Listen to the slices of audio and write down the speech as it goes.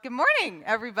Good morning,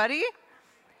 everybody.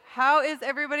 How is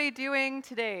everybody doing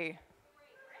today?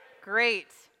 Great.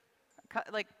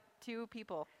 Like two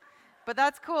people. But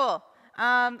that's cool.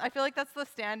 I feel like that's the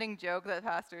standing joke that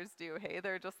pastors do. Hey,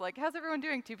 they're just like, how's everyone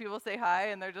doing? Two people say hi,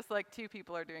 and they're just like, two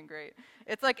people are doing great.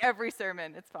 It's like every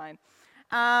sermon. It's fine.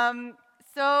 Um,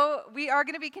 so we are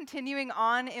going to be continuing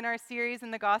on in our series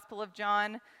in the Gospel of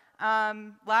John.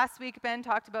 Last week, Ben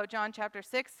talked about John chapter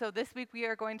 6. So this week, we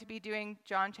are going to be doing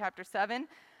John chapter 7.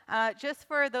 Just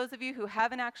for those of you who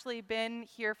haven't actually been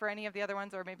here for any of the other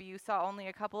ones, or maybe you saw only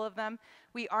a couple of them,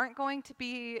 we aren't going to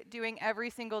be doing every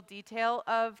single detail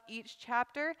of each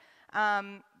chapter.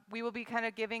 We will be kind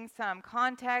of giving some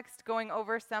context, going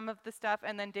over some of the stuff,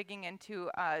 and then digging into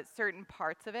certain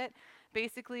parts of it.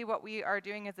 Basically, what we are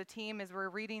doing as a team is we're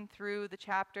reading through the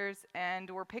chapters and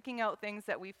we're picking out things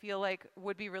that we feel like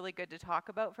would be really good to talk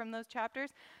about from those chapters.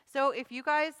 So if you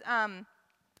guys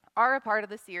are a part of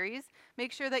the series,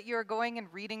 make sure that you're going and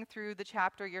reading through the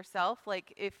chapter yourself.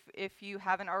 Like if you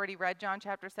haven't already read John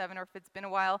chapter 7, or if it's been a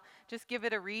while, just give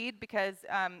it a read, because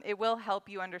it will help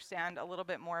you understand a little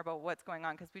bit more about what's going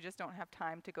on, because we just don't have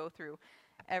time to go through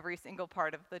every single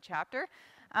part of the chapter.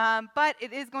 But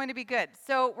it is going to be good.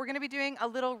 So we're going to be doing a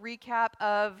little recap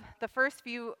of the first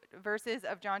few verses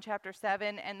of John chapter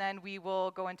 7, and then we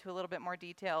will go into a little bit more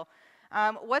detail.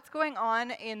 What's going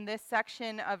on in this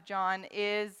section of John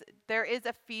is there is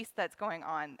a feast that's going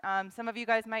on. Some of you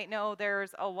guys might know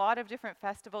there's a lot of different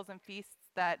festivals and feasts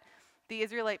that the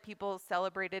Israelite people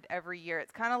celebrated every year.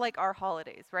 It's kind of like our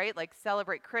holidays, right? Like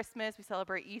celebrate Christmas, we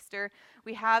celebrate Easter.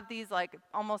 We have these like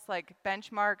almost like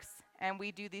benchmarks, and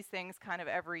we do these things kind of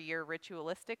every year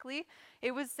ritualistically.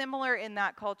 It was similar in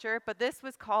that culture, but this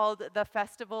was called the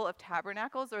Festival of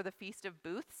Tabernacles, or the Feast of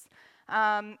Booths.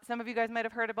 Some of you guys might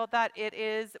have heard about that. It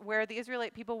is where the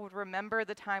Israelite people would remember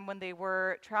the time when they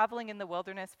were traveling in the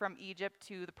wilderness from Egypt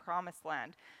to the Promised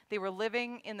Land. They were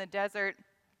living in the desert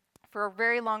for a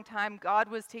very long time. God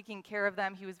was taking care of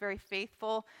them. He was very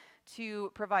faithful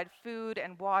to provide food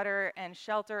and water and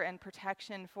shelter and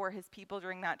protection for his people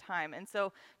during that time. And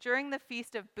so during the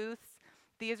Feast of Booths,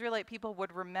 the Israelite people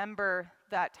would remember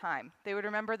that time. They would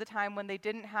remember the time when they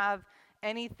didn't have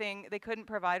anything, they couldn't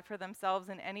provide for themselves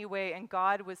in any way, and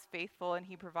God was faithful and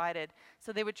he provided.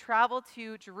 So they would travel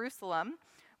to Jerusalem,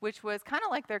 which was kind of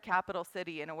like their capital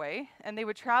city in a way, and they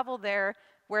would travel there,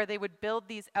 where they would build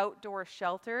these outdoor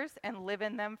shelters and live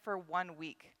in them for 1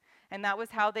 week. And that was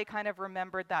how they kind of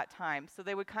remembered that time. So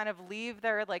they would kind of leave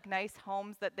their like nice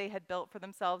homes that they had built for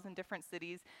themselves in different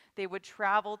cities. They would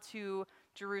travel to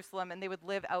Jerusalem and they would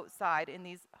live outside in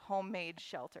these homemade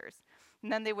shelters.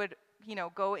 And then they would,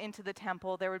 go into the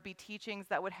temple. There would be teachings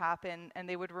that would happen, and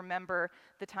they would remember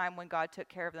the time when God took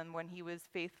care of them, when he was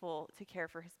faithful to care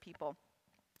for his people.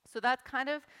 So that's kind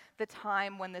of the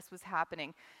time when this was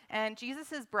happening. And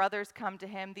Jesus' brothers come to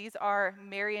him. These are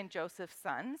Mary and Joseph's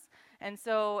sons. And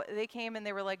so they came and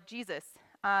they were like, Jesus,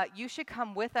 you should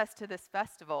come with us to this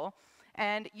festival,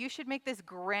 and you should make this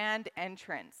grand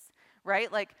entrance,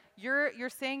 right? Like you're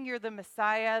saying you're the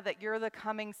Messiah, that you're the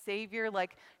coming Savior.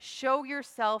 Like show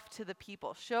yourself to the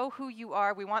people. Show who you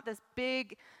are. We want this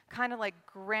big kind of like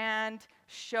grand,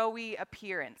 showy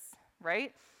appearance,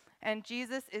 right? And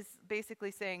Jesus is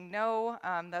basically saying, no,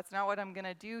 that's not what I'm going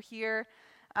to do here.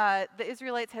 The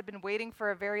Israelites had been waiting for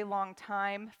a very long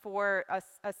time for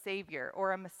a Savior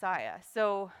or a Messiah.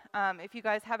 So if you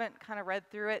guys haven't kind of read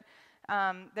through it,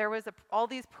 there was all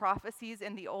these prophecies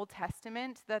in the Old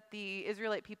Testament that the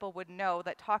Israelite people would know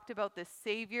that talked about this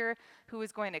Savior who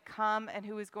was going to come and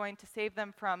who was going to save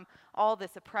them from all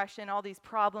this oppression, all these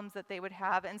problems that they would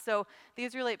have. And so the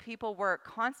Israelite people were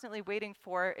constantly waiting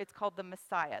for, it's called the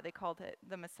Messiah. They called it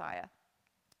the Messiah.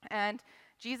 And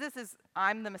Jesus is,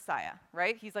 I'm the Messiah,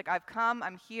 right? He's like, I've come,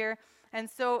 I'm here. And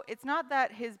so it's not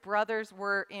that his brothers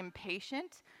were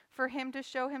impatient for him to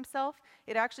show himself.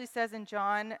 It actually says in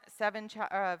John 7,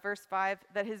 verse 5,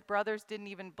 that his brothers didn't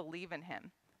even believe in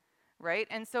him, right?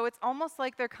 And so it's almost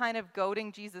like they're kind of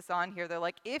goading Jesus on here. They're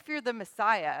like, if you're the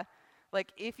Messiah,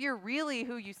 like if you're really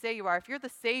who you say you are, if you're the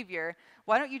Savior,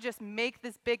 why don't you just make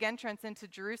this big entrance into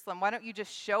Jerusalem? Why don't you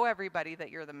just show everybody that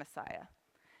you're the Messiah?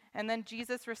 And then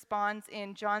Jesus responds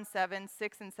in John 7,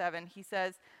 6 and 7. He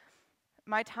says,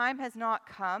 my time has not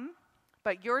come,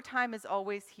 but your time is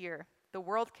always here. The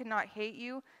world cannot hate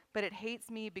you, but it hates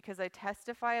me because I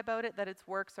testify about it that its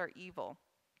works are evil.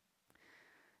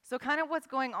 So kind of what's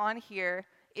going on here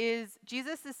is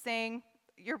Jesus is saying,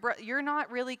 you're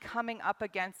not really coming up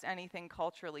against anything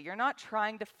culturally. You're not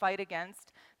trying to fight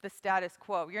against the status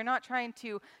quo. You're not trying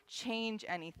to change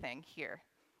anything here,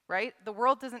 right? The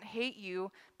world doesn't hate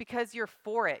you because you're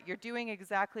for it. You're doing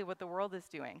exactly what the world is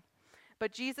doing.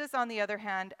 But Jesus, on the other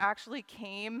hand, actually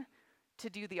came to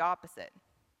do the opposite.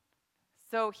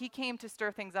 So he came to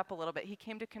stir things up a little bit. He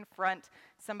came to confront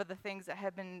some of the things that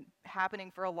have been happening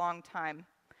for a long time.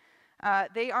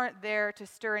 They aren't there to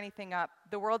stir anything up.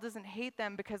 The world doesn't hate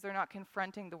them because they're not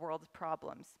confronting the world's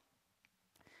problems.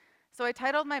 So I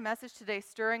titled my message today,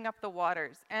 Stirring Up the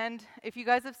Waters. And if you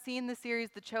guys have seen the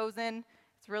series, The Chosen,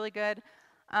 it's really good.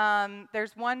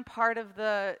 There's one part of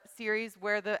the series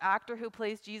where the actor who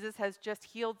plays Jesus has just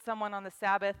healed someone on the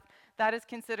Sabbath. That is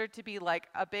considered to be like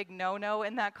a big no-no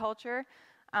in that culture.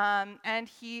 And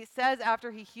he says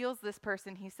after he heals this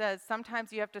person, he says,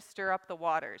 sometimes you have to stir up the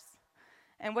waters.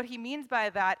 And what he means by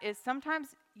that is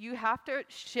sometimes you have to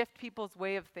shift people's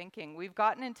way of thinking. We've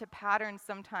gotten into patterns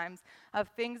sometimes of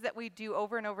things that we do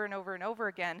over and over and over and over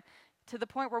again to the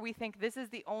point where we think this is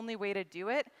the only way to do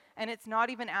it, and it's not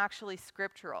even actually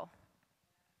scriptural.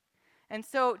 And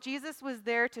so Jesus was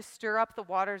there to stir up the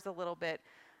waters a little bit.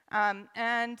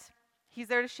 And he's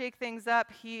there to shake things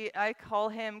up. I call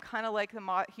him kind of like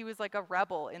he was like a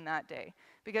rebel in that day,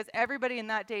 because everybody in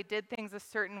that day did things a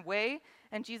certain way,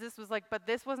 and Jesus was like, but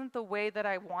this wasn't the way that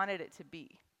I wanted it to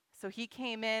be. So he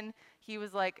came in, he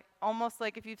was like, almost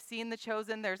like if you've seen The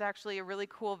Chosen, there's actually a really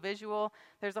cool visual.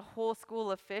 There's a whole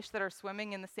school of fish that are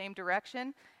swimming in the same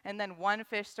direction, and then one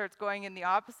fish starts going in the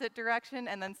opposite direction,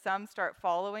 and then some start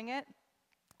following it.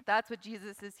 That's what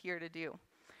Jesus is here to do.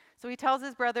 So he tells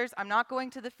his brothers, I'm not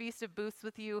going to the Feast of Booths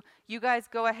with you. You guys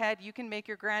go ahead. You can make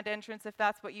your grand entrance if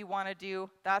that's what you want to do.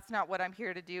 That's not what I'm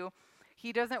here to do.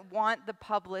 He doesn't want the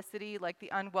publicity, like the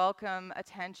unwelcome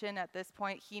attention at this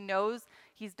point. He knows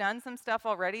he's done some stuff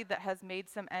already that has made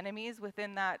some enemies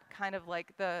within that kind of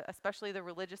like especially the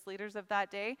religious leaders of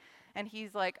that day. And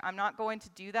he's like, I'm not going to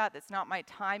do that. That's not my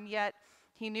time yet.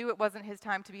 He knew it wasn't his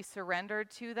time to be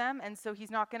surrendered to them. And so he's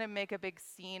not going to make a big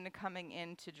scene coming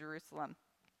into Jerusalem.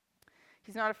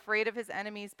 He's not afraid of his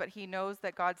enemies, but he knows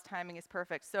that God's timing is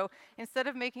perfect. So instead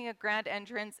of making a grand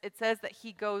entrance, it says that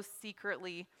he goes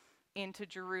secretly into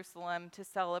Jerusalem to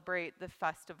celebrate the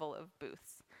Festival of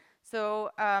Booths. So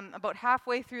about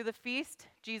halfway through the feast,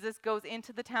 Jesus goes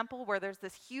into the temple where there's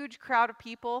this huge crowd of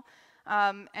people,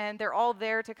 and they're all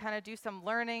there to kind of do some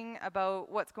learning about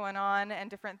what's going on and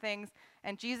different things.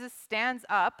 And Jesus stands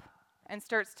up and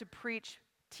starts to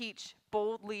teach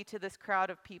boldly to this crowd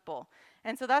of people.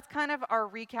 And so that's kind of our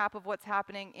recap of what's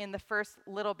happening in the first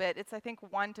little bit. It's, I think,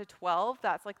 1 to 12.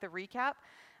 That's like the recap.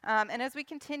 And as we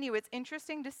continue, it's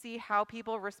interesting to see how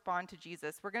people respond to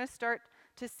Jesus. We're going to start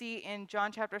to see in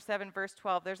John chapter 7, verse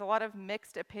 12, there's a lot of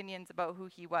mixed opinions about who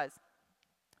he was.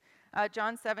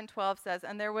 John 7:12 says,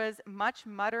 and there was much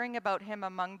muttering about him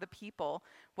among the people.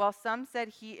 While some said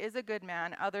he is a good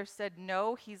man, others said,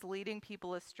 no, he's leading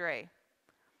people astray.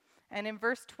 And in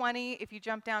verse 20, if you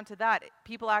jump down to that,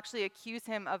 people actually accuse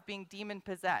him of being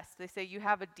demon-possessed. They say, you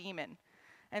have a demon.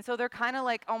 And so they're kind of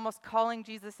like almost calling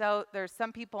Jesus out. There's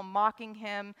some people mocking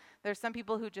him. There's some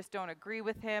people who just don't agree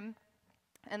with him.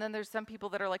 And then there's some people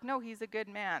that are like, no, he's a good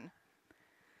man.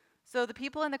 So the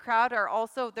people in the crowd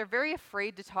they're very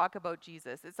afraid to talk about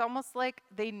Jesus. It's almost like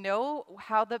they know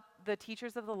how the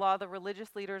teachers of the law, the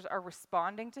religious leaders, are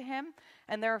responding to him,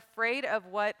 and they're afraid of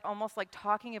what almost like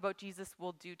talking about Jesus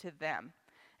will do to them.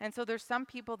 And so there's some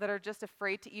people that are just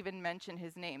afraid to even mention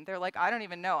his name. They're like, I don't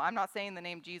even know. I'm not saying the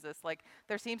name Jesus. Like,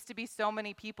 there seems to be so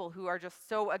many people who are just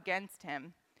so against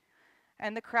him.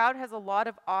 And the crowd has a lot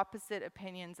of opposite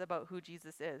opinions about who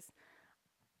Jesus is.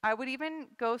 I would even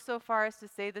go so far as to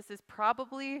say this is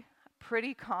probably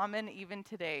pretty common even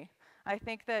today. I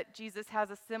think that Jesus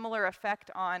has a similar effect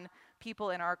on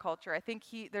people in our culture. I think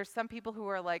there's some people who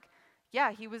are like,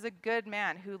 yeah, he was a good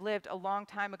man who lived a long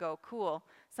time ago, cool.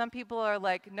 Some people are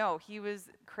like, no, he was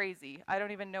crazy. I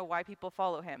don't even know why people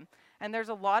follow him. And there's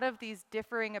a lot of these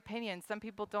differing opinions. Some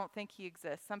people don't think he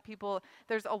exists.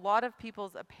 There's a lot of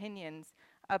people's opinions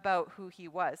about who he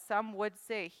was. Some would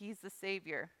say he's the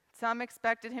savior. Some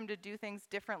expected him to do things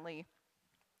differently.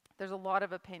 There's a lot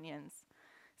of opinions.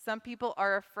 Some people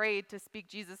are afraid to speak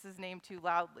Jesus' name too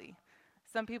loudly.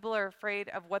 Some people are afraid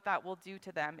of what that will do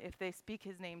to them if they speak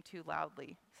his name too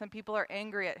loudly. Some people are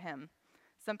angry at him.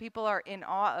 Some people are in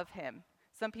awe of him.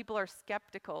 Some people are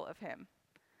skeptical of him.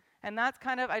 And that's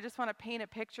I just want to paint a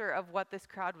picture of what this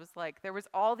crowd was like. There was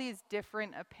all these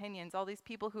different opinions, all these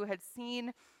people who had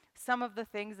seen some of the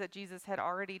things that Jesus had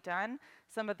already done,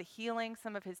 some of the healing,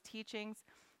 some of his teachings,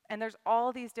 and there's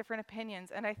all these different opinions.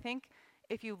 And I think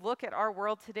if you look at our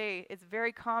world today, it's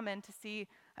very common to see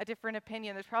a different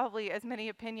opinion. There's probably as many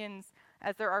opinions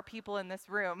as there are people in this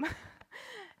room.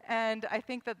 And I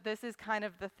think that this is kind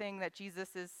of the thing that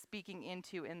Jesus is speaking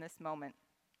into in this moment.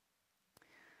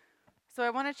 So I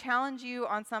want to challenge you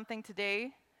on something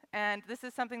today, and this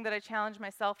is something that I challenge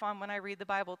myself on when I read the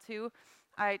Bible too.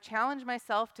 I challenge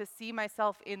myself to see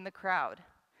myself in the crowd,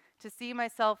 to see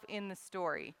myself in the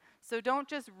story. So don't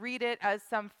just read it as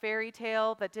some fairy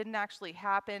tale that didn't actually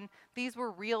happen. These were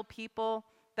real people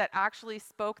that actually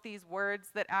spoke these words,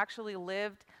 that actually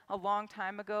lived a long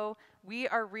time ago. We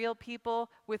are real people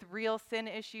with real sin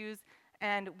issues,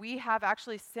 and we have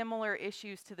actually similar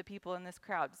issues to the people in this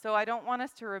crowd. So I don't want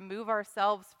us to remove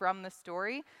ourselves from the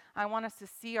story. I want us to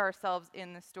see ourselves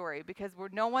in the story, because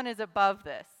no one is above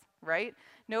this, right?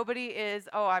 Nobody is,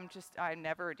 oh, I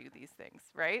never do these things,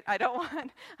 right? I don't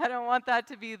want that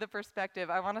to be the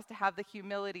perspective. I want us to have the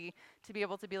humility to be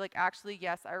able to be like, actually,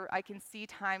 yes, I can see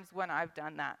times when I've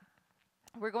done that.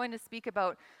 We're going to speak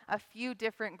about a few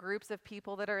different groups of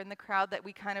people that are in the crowd that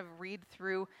we kind of read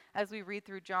through. As we read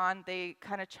through John, they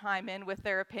kind of chime in with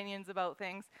their opinions about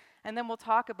things. And then we'll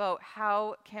talk about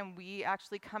how can we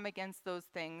actually come against those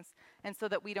things, and so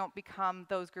that we don't become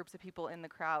those groups of people in the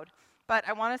crowd. But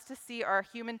I want us to see our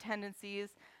human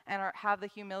tendencies and have the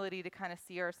humility to kind of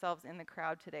see ourselves in the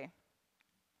crowd today.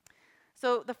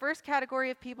 So the first category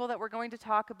of people that we're going to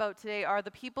talk about today are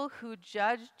the people who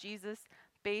judge Jesus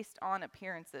based on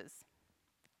appearances.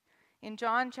 In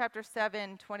John chapter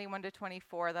 7, 21 to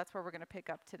 24, that's where we're going to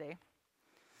pick up today.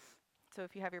 So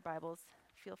if you have your Bibles,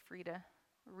 feel free to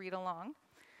read along.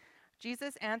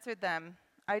 Jesus answered them,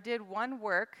 "I did one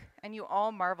work, and you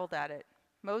all marveled at it.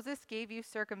 Moses gave you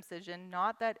circumcision,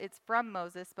 not that it's from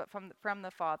Moses, but from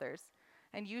the fathers.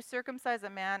 And you circumcise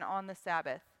a man on the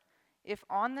Sabbath. If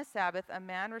on the Sabbath a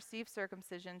man receives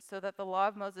circumcision so that the law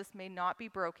of Moses may not be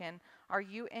broken, are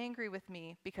you angry with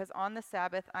me because on the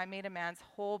Sabbath I made a man's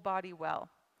whole body well?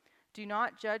 Do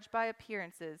not judge by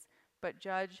appearances, but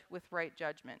judge with right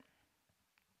judgment."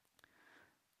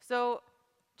 So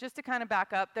just to kind of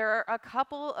back up, there are a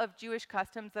couple of Jewish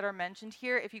customs that are mentioned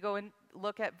here. If you go and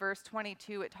look at verse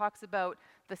 22, it talks about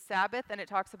the Sabbath and it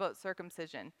talks about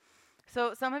circumcision.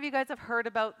 So some of you guys have heard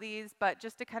about these, but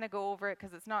just to kind of go over it,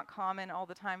 because it's not common all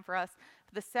the time for us,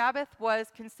 the Sabbath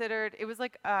was considered, it was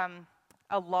like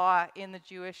a law in the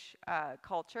Jewish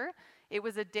culture. It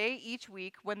was a day each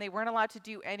week when they weren't allowed to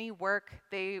do any work.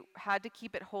 They had to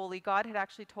keep it holy. God had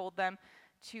actually told them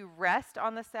to rest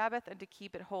on the Sabbath and to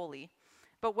keep it holy.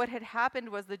 But what had happened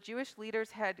was the Jewish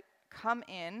leaders had come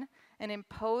in and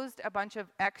imposed a bunch of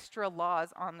extra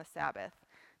laws on the Sabbath.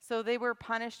 So they were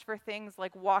punished for things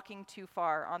like walking too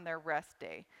far on their rest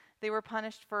day. They were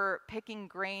punished for picking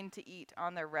grain to eat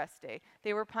on their rest day.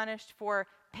 They were punished for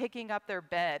picking up their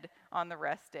bed on the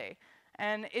rest day.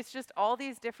 And it's just all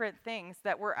these different things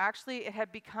that were actually, it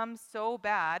had become so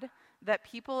bad that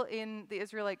people in the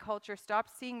Israelite culture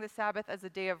stopped seeing the Sabbath as a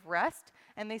day of rest,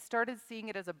 and they started seeing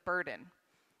it as a burden.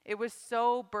 It was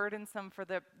so burdensome for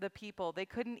the people. They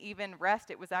couldn't even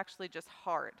rest. It was actually just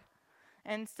hard.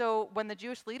 And so when the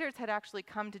Jewish leaders had actually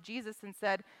come to Jesus and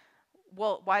said,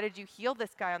 well, why did you heal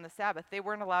this guy on the Sabbath? They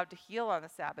weren't allowed to heal on the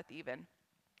Sabbath even.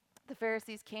 The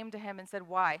Pharisees came to him and said,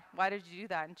 why? Why did you do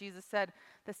that? And Jesus said,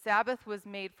 the Sabbath was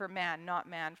made for man, not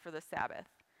man for the Sabbath.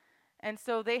 And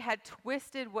so they had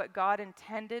twisted what God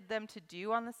intended them to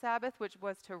do on the Sabbath, which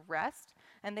was to rest,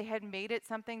 and they had made it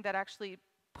something that actually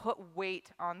put weight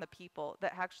on the people,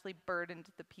 that actually burdened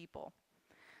the people.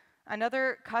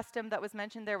 Another custom that was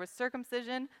mentioned there was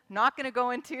circumcision. Not going to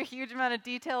go into a huge amount of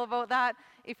detail about that.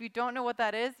 If you don't know what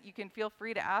that is, you can feel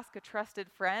free to ask a trusted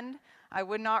friend. I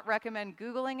would not recommend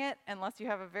Googling it unless you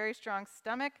have a very strong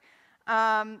stomach.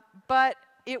 But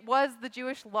it was the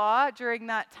Jewish law during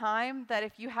that time that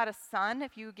if you had a son,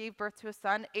 if you gave birth to a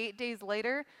son, 8 days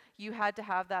later, you had to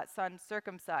have that son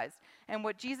circumcised. And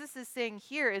what Jesus is saying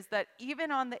here is that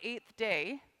even on the 8th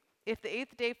day, if the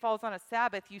 8th day falls on a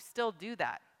Sabbath, you still do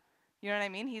that. You know what I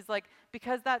mean? He's like,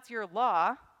 because that's your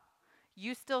law,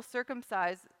 you still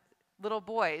circumcise little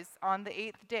boys on the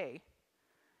 8th day.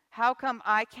 How come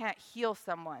I can't heal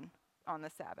someone on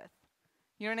the Sabbath?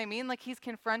 You know what I mean? Like, he's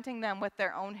confronting them with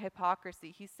their own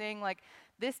hypocrisy. He's saying, like,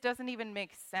 this doesn't even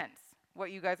make sense, what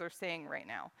you guys are saying right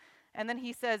now. And then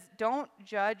he says, don't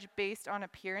judge based on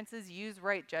appearances, use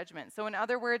right judgment. So in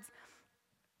other words,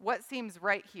 what seems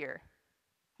right here?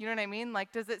 You know what I mean?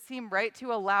 Like, does it seem right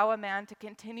to allow a man to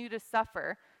continue to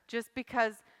suffer just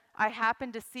because I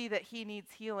happen to see that he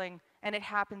needs healing and it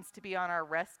happens to be on our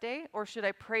rest day? Or should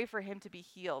I pray for him to be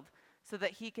healed so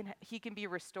that he can be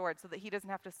restored, so that he doesn't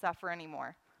have to suffer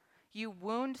anymore? You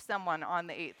wound someone on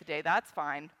the 8th day, that's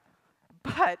fine,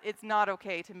 but it's not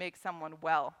okay to make someone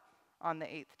well on the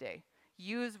 8th day.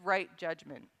 Use right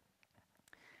judgment.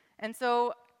 And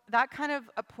so that kind of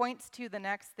points to the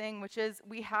next thing, which is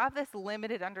we have this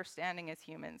limited understanding as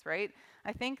humans, right?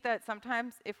 I think that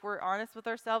sometimes if we're honest with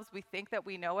ourselves, we think that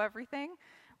we know everything.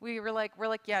 We're like,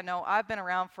 yeah, no, I've been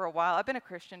around for a while. I've been a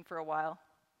Christian for a while.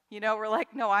 We're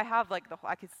like, no, I have like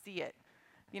I could see it.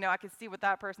 I could see what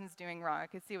that person's doing wrong. I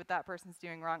could see what that person's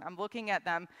doing wrong. I'm looking at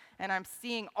them and I'm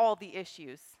seeing all the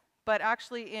issues. But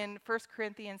actually in 1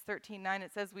 Corinthians 13:9,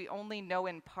 it says we only know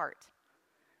in part.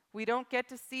 We don't get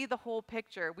to see the whole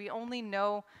picture. We only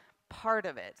know part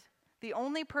of it. The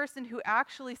only person who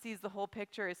actually sees the whole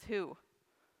picture is who?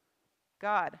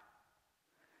 God.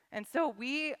 And so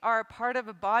we are part of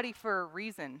a body for a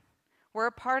reason. We're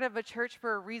a part of a church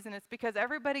for a reason. It's because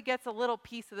everybody gets a little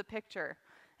piece of the picture,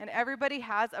 and everybody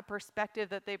has a perspective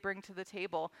that they bring to the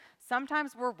table.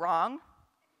 Sometimes we're wrong,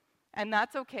 and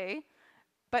that's okay,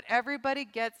 but everybody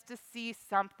gets to see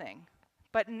something.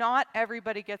 But not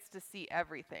everybody gets to see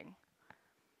everything.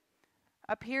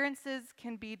 Appearances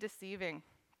can be deceiving,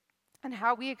 and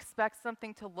how we expect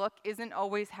something to look isn't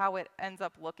always how it ends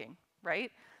up looking,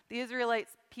 right? The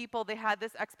Israelites people, they had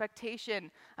this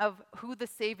expectation of who the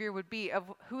Savior would be,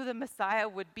 of who the Messiah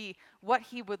would be, what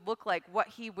he would look like, what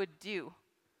he would do.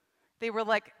 They were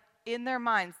like, in their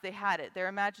minds, they had it, their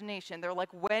imagination. They're like,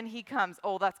 when he comes,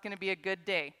 oh, that's going to be a good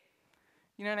day.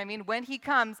 You know what I mean? When he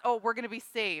comes, oh, we're going to be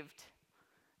saved.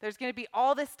 There's going to be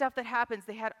all this stuff that happens.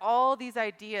 They had all these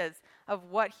ideas of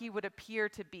what he would appear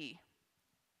to be.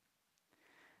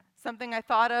 Something I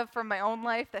thought of from my own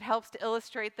life that helps to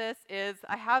illustrate this is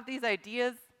I have these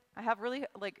ideas. I have really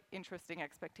interesting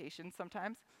expectations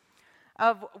sometimes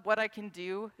of what I can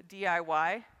do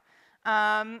DIY.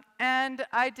 And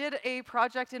I did a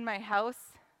project in my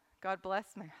house. God bless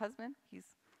my husband. He's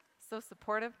so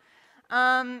supportive.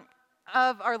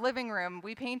 Of our living room.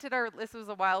 This was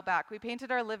a while back. We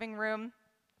painted our living room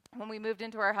when we moved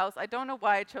into our house. I don't know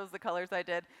why I chose the colors I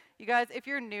did. You guys, if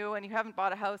you're new and you haven't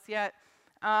bought a house yet,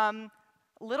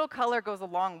 little color goes a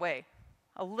long way.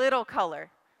 A little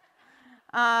color.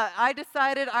 I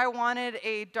decided I wanted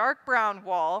a dark brown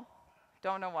wall,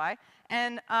 don't know why,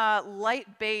 and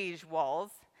light beige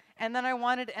walls, and then I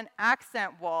wanted an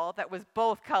accent wall that was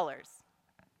both colors.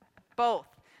 Both.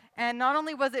 And not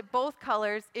only was it both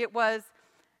colors, it was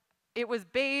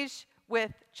beige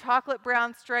with chocolate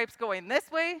brown stripes going this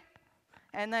way,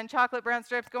 and then chocolate brown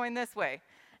stripes going this way.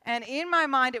 And in my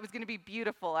mind, it was going to be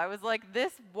beautiful. I was like,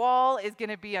 this wall is going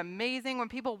to be amazing. When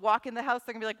people walk in the house,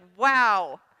 they're going to be like,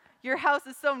 wow, your house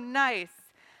is so nice.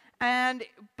 And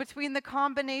between the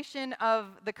combination of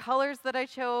the colors that I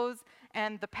chose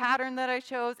and the pattern that I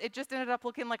chose, it just ended up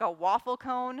looking like a waffle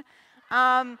cone.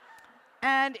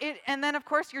 And then, of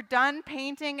course, you're done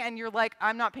painting, and you're like,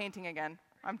 I'm not painting again.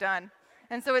 I'm done.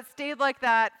 And so it stayed like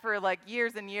that for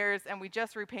years and years, and we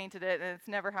just repainted it, and it's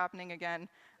never happening again.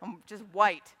 I'm just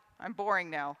white. I'm boring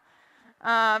now.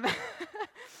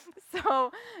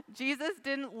 So Jesus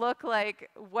didn't look like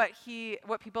what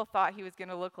people thought he was going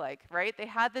to look like, right? They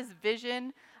had this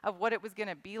vision of what it was going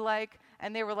to be like,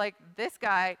 and they were like, this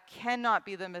guy cannot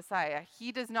be the Messiah.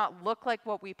 He does not look like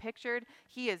what we pictured.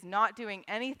 He is not doing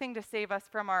anything to save us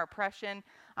from our oppression.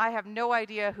 I have no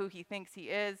idea who he thinks he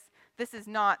is. This is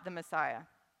not the Messiah.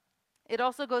 It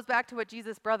also goes back to what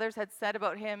Jesus' brothers had said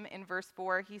about him in verse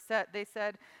 4. They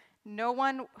said, no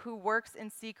one who works in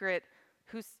secret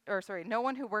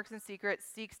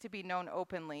seeks to be known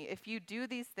openly. If you do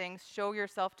these things, show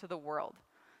yourself to the world.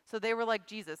 So they were like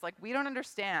Jesus, we don't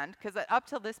understand, because up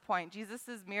till this point, Jesus'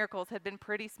 miracles had been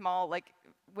pretty small,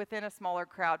 within a smaller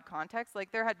crowd context.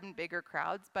 There had been bigger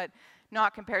crowds, but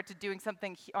not compared to doing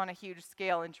something on a huge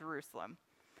scale in Jerusalem.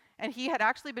 And he had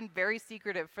actually been very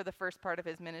secretive for the first part of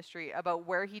his ministry about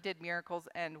where he did miracles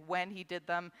and when he did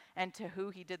them and to who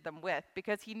he did them with,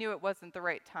 because he knew it wasn't the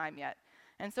right time yet.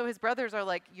 And so his brothers are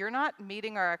like, you're not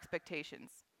meeting our expectations.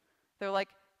 They're like,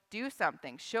 do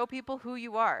something. Show people who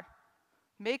you are.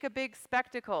 Make a big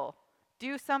spectacle.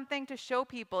 Do something to show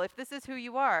people, if this is who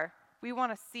you are, we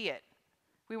want to see it.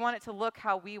 We want it to look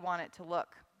how we want it to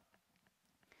look.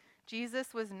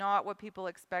 Jesus was not what people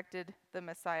expected the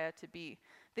Messiah to be.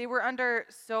 They were under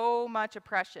so much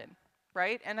oppression,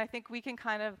 right? And I think we can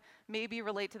kind of maybe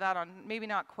relate to that on maybe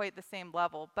not quite the same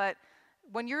level. But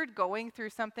when you're going through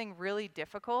something really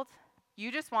difficult,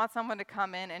 you just want someone to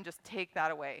come in and just take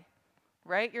that away,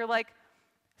 right? You're like,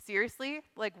 seriously?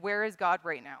 Where is God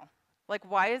right now?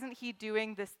 Why isn't he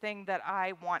doing this thing that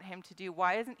I want him to do?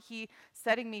 Why isn't he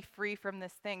setting me free from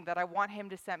this thing that I want him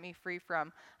to set me free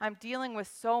from? I'm dealing with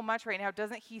so much right now.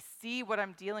 Doesn't he see what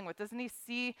I'm dealing with? Doesn't he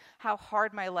see how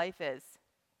hard my life is?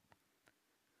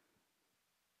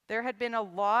 There had been a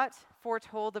lot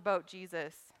foretold about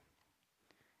Jesus.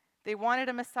 They wanted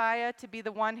a Messiah to be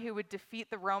the one who would defeat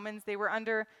the Romans. They were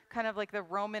under kind of like the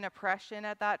Roman oppression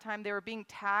at that time. They were being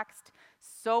taxed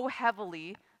so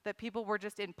heavily that people were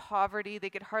just in poverty. They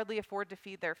could hardly afford to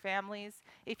feed their families.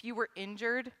 If you were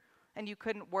injured and you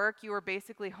couldn't work, you were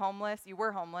basically homeless. You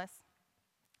were homeless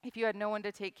if you had no one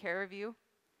to take care of you.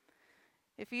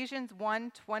 Ephesians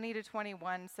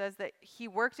 1:20-21 says that he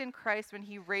worked in Christ when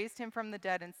he raised him from the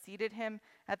dead and seated him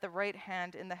at the right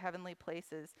hand in the heavenly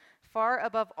places, far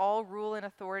above all rule and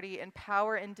authority and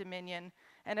power and dominion,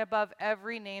 and above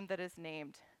every name that is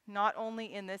named, not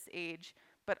only in this age,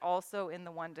 but also in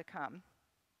the one to come.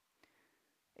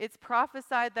 It's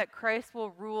prophesied that Christ will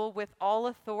rule with all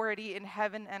authority in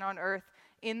heaven and on earth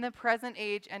in the present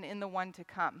age and in the one to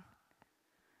come.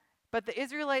 But the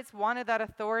Israelites wanted that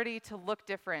authority to look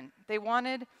different. They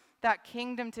wanted that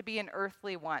kingdom to be an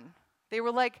earthly one. They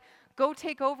were like, go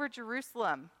take over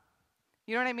Jerusalem.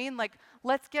 You know what I mean? Like,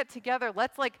 let's get together.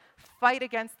 Let's fight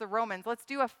against the Romans. Let's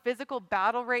do a physical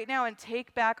battle right now and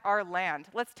take back our land.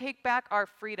 Let's take back our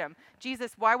freedom.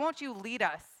 Jesus, why won't you lead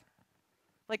us?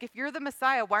 Like, if you're the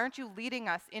Messiah, why aren't you leading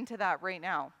us into that right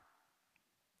now?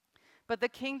 But the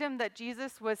kingdom that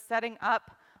Jesus was setting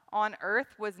up on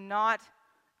earth was not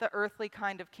the earthly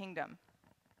kind of kingdom.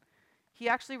 He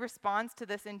actually responds to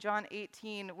this in John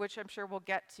 18, which I'm sure we'll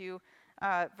get to,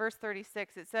 verse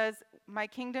 36. It says, my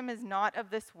kingdom is not of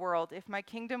this world. If my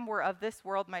kingdom were of this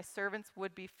world, my servants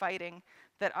would be fighting,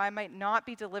 that I might not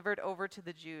be delivered over to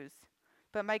the Jews.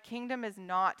 But my kingdom is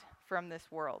not from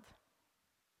this world.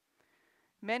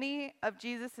 Many of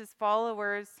Jesus'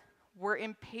 followers were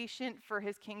impatient for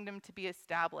his kingdom to be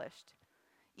established.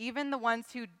 Even the ones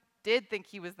who did think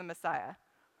he was the Messiah.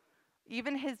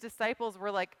 Even his disciples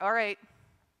were like, all right,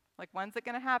 when's it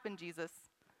going to happen, Jesus?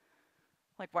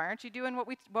 Why aren't you doing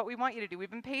what we want you to do? We've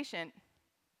been patient.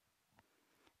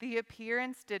 The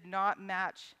appearance did not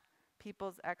match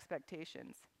people's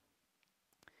expectations.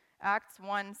 Acts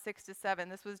 1:6-7,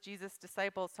 this was Jesus'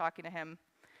 disciples talking to him.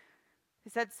 He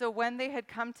said, so when they had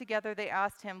come together, they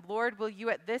asked him, Lord, will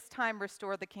you at this time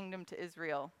restore the kingdom to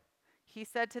Israel? He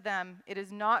said to them, it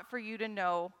is not for you to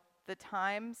know the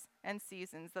times and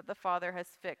seasons that the Father has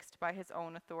fixed by his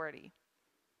own authority.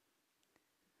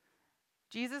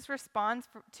 Jesus responds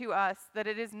to us that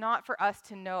it is not for us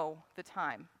to know the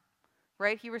time,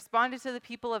 right? He responded to the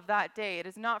people of that day. It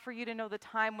is not for you to know the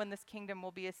time when this kingdom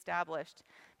will be established,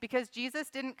 because Jesus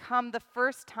didn't come the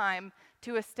first time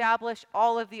to establish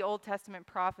all of the Old Testament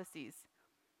prophecies.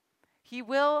 He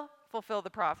will fulfill the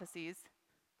prophecies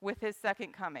with his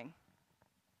second coming.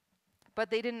 But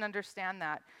they didn't understand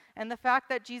that. And the fact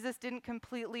that Jesus didn't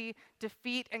completely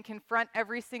defeat and confront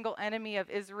every single enemy of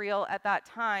Israel at that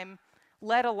time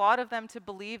led a lot of them to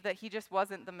believe that he just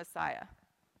wasn't the Messiah.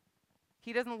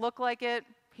 He doesn't look like it.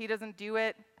 He doesn't do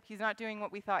it. He's not doing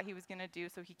what we thought he was going to do,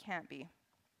 so he can't be.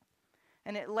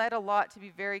 And it led a lot to be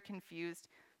very confused.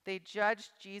 They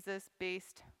judged Jesus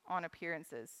based on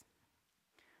appearances.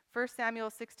 1 Samuel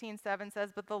 16:7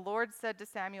 says, but the Lord said to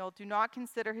Samuel, do not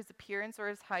consider his appearance or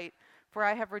his height, for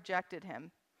I have rejected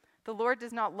him. The Lord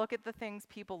does not look at the things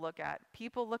people look at.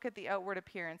 People look at the outward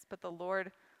appearance, but the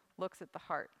Lord looks at the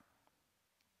heart.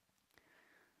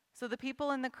 So the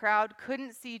people in the crowd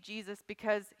couldn't see Jesus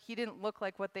because he didn't look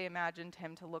like what they imagined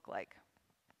him to look like.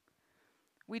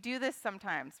 We do this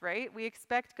sometimes, right? We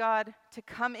expect God to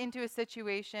come into a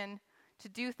situation, to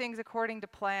do things according to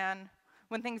plan.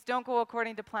 When things don't go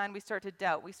according to plan, we start to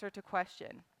doubt, we start to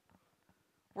question.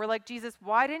 We're like, Jesus,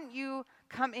 why didn't you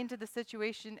come into the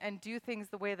situation and do things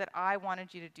the way that I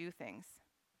wanted you to do things?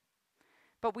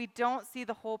 But we don't see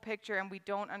the whole picture and we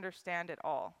don't understand it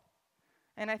all.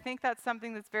 And I think that's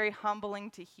something that's very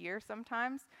humbling to hear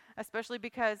sometimes, especially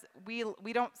because we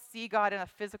don't see God in a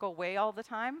physical way all the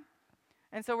time.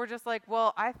 And so we're just like,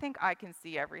 well, I think I can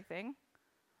see everything.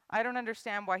 I don't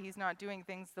understand why he's not doing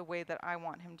things the way that I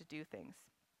want him to do things,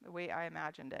 the way I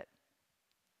imagined it.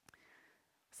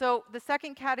 So the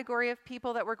second category of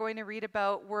people that we're going to read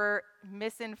about were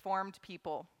misinformed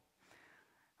people,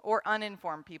 or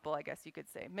uninformed people, I guess you could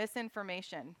say.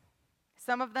 Misinformation.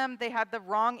 Some of them, they had the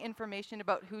wrong information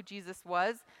about who Jesus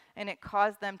was, and it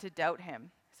caused them to doubt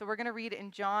him. So we're going to read in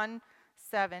John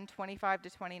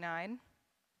 7:25-29.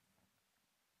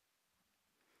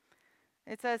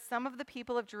 It says, some of the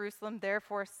people of Jerusalem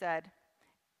therefore said,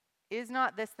 is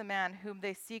not this the man whom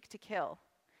they seek to kill?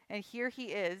 And here he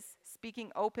is,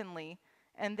 speaking openly,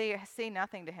 and they say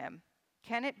nothing to him.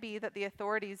 Can it be that the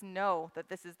authorities know that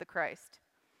this is the Christ?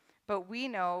 But we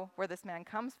know where this man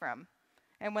comes from.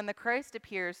 And when the Christ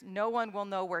appears, no one will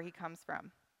know where he comes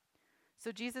from.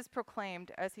 So Jesus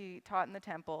proclaimed, as he taught in the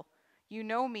temple, you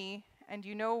know me, and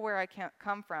you know where I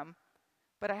come from,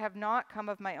 But I have not come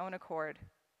of my own accord,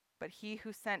 but he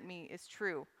who sent me is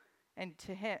true, and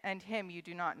him you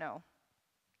do not know."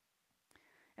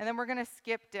 And then we're going to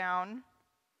skip down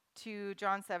to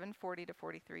John 7:40 to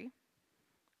 43.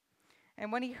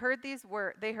 "And when they heard these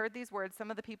words, some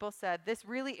of the people said, 'This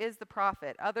really is the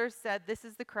prophet.' Others said, 'This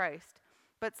is the Christ.'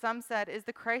 But some said, 'Is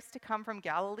the Christ to come from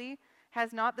Galilee?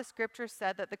 Has not the scripture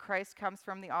said that the Christ comes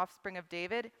from the offspring of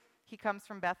David? He comes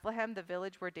from Bethlehem, the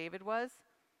village where David was."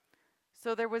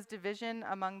 So there was division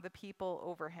among the people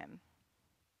over him.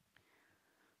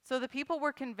 So the people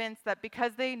were convinced that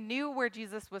because they knew where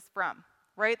Jesus was from,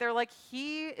 right? They're like,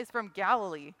 he is from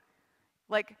Galilee.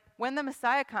 Like, when the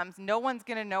Messiah comes, no one's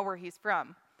going to know where he's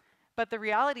from. But the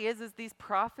reality is these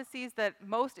prophecies that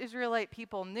most Israelite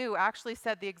people knew actually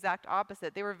said the exact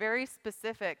opposite. They were very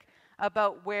specific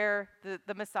about where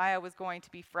the Messiah was going to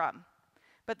be from.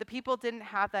 But the people didn't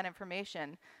have that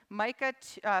information. Micah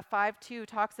 5:2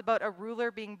 talks about a ruler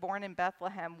being born in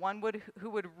Bethlehem, one who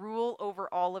would rule over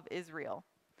all of Israel.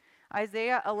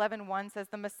 Isaiah 11:1 says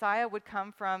the Messiah would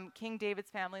come from King David's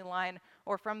family line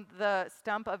or from the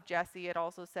stump of Jesse. It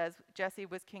also says Jesse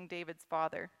was King David's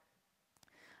father.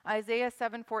 Isaiah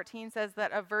 7:14 says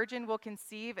that a virgin will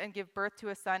conceive and give birth to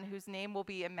a son whose name will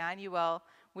be Emmanuel,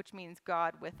 which means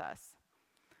God with us.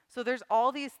 So there's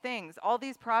all these things, all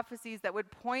these prophecies that would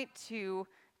point to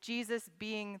Jesus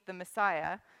being the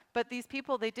Messiah. But these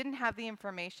people, they didn't have the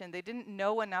information. They didn't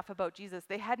know enough about Jesus.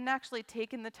 They hadn't actually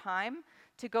taken the time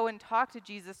to go and talk to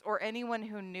Jesus or anyone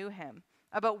who knew him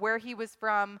about where he was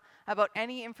from, about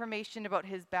any information about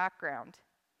his background.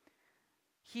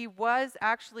 He was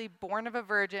actually born of a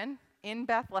virgin in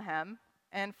Bethlehem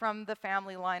and from the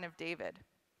family line of David.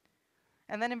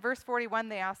 And then in verse 41,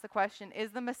 they ask the question,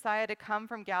 is the Messiah to come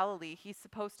from Galilee? He's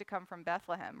supposed to come from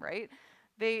Bethlehem, right?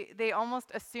 They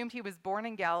almost assumed he was born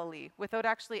in Galilee without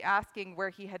actually asking where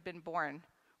he had been born,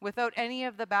 without any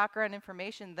of the background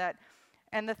information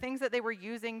and the things that they were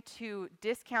using to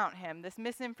discount him, this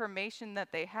misinformation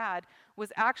that they had,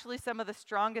 was actually some of the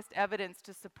strongest evidence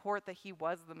to support that he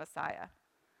was the Messiah.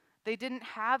 They didn't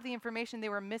have the information. They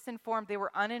were misinformed. They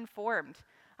were uninformed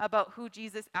about who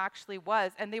Jesus actually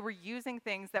was. And they were using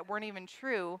things that weren't even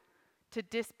true to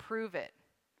disprove it,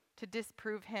 to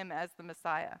disprove him as the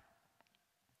Messiah.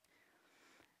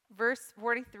 Verse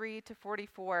 43 to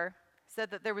 44 said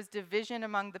that there was division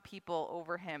among the people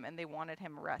over him and they wanted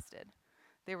him arrested.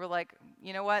 They were like,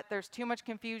 you know what? There's too much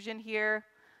confusion here.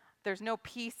 There's no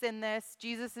peace in this.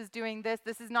 Jesus is doing this.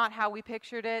 This is not how we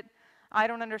pictured it. I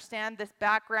don't understand this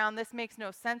background. This makes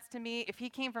no sense to me. If he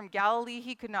came from Galilee,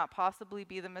 he could not possibly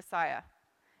be the Messiah.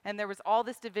 And there was all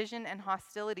this division and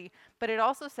hostility. But it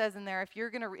also says in there, if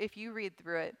you read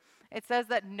through it, it says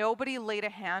that nobody laid a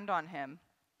hand on him.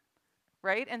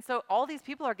 Right? And so all these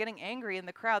people are getting angry in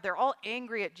the crowd. They're all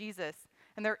angry at Jesus.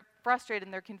 And they're frustrated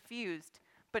and they're confused.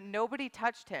 But nobody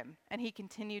touched him. And he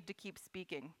continued to keep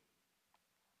speaking.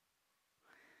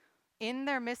 In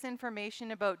their misinformation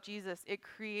about Jesus, it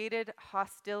created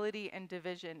hostility and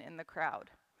division in the crowd.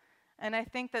 And I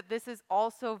think that this is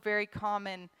also very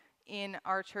common in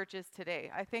our churches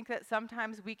today. I think that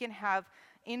sometimes we can have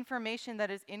information that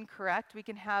is incorrect. We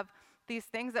can have these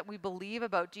things that we believe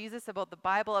about Jesus, about the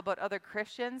Bible, about other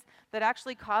Christians that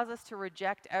actually cause us to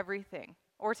reject everything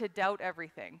or to doubt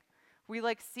everything. We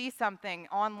see something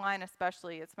online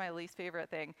especially. It's my least favorite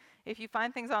thing. If you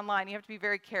find things online, you have to be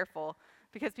very careful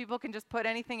because people can just put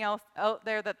anything else out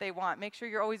there that they want. Make sure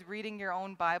you're always reading your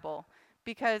own Bible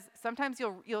because sometimes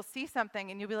you'll see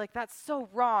something and you'll be like, that's so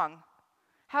wrong.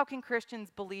 How can Christians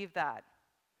believe that?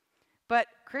 But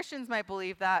Christians might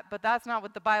believe that, but that's not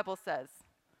what the Bible says.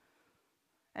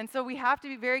 And so we have to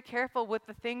be very careful with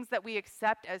the things that we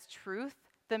accept as truth.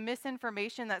 The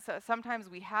misinformation that sometimes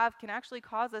we have can actually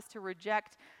cause us to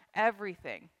reject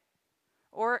everything.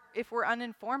 Or if we're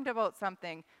uninformed about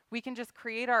something, we can just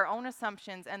create our own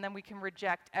assumptions and then we can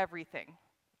reject everything.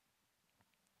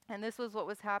 And this was what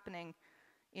was happening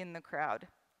in the crowd.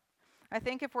 I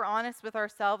think if we're honest with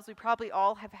ourselves, we probably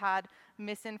all have had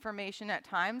misinformation at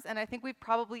times, and I think we've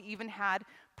probably even had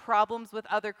problems with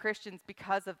other Christians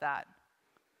because of that.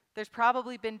 There's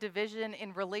probably been division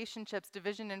in relationships,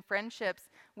 division in friendships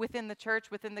within the church,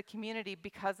 within the community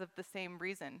because of the same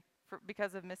reason,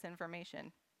 because of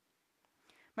misinformation.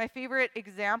 My favorite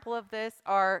example of this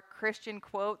are Christian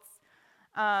quotes.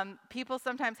 People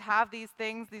sometimes have these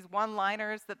things, these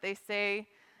one-liners that they say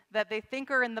that they think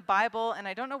are in the Bible, and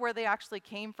I don't know where they actually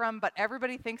came from, but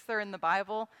everybody thinks they're in the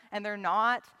Bible, and they're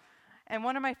not. And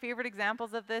one of my favorite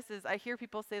examples of this is I hear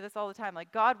people say this all the time,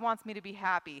 like, God wants me to be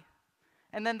happy.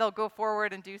 And then they'll go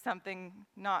forward and do something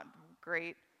not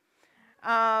great.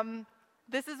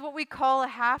 This is what we call a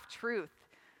half-truth.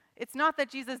 It's not that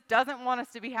Jesus doesn't want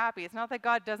us to be happy. It's not that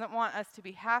God doesn't want us to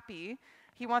be happy.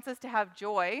 He wants us to have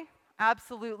joy.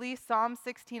 Absolutely. Psalm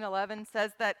 16:11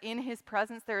 says that in his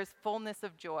presence there is fullness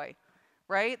of joy,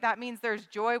 right? That means there's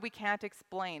joy we can't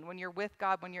explain. When you're with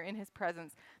God, when you're in his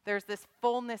presence, there's this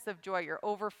fullness of joy. You're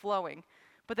overflowing.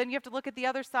 But then you have to look at the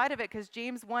other side of it, because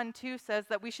James 1:2 says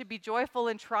that we should be joyful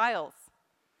in trials,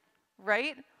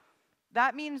 right?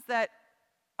 That means that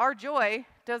our joy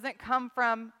doesn't come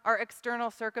from our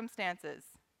external circumstances.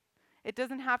 It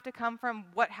doesn't have to come from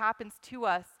what happens to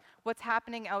us, what's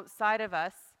happening outside of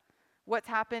us, what's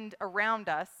happened around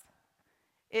us.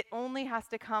 It only has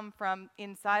to come from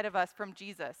inside of us, from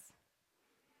Jesus.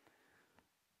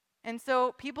 And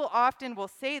so people often will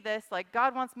say this, like,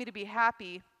 God wants me to be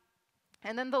happy,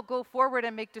 and then they'll go forward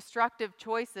and make destructive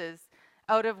choices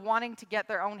out of wanting to get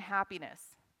their own happiness.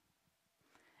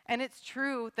 And it's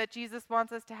true that Jesus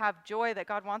wants us to have joy, that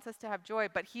God wants us to have joy,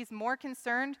 but he's more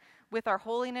concerned with our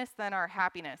holiness than our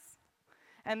happiness.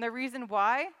 And the reason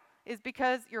why is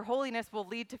because your holiness will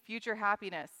lead to future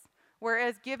happiness,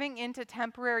 whereas giving into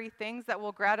temporary things that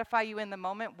will gratify you in the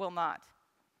moment will not.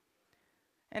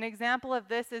 An example of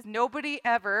this is nobody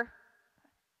ever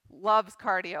loves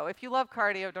cardio. If you love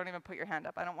cardio, don't even put your hand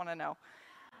up. I don't want to know.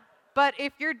 But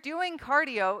if you're doing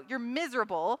cardio, you're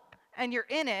miserable and you're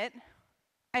in it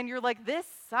and you're like, this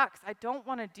sucks. I don't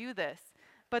want to do this.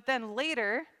 But then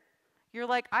later, you're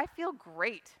like, I feel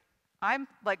great. I'm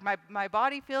like, my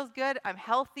body feels good. I'm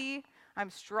healthy. I'm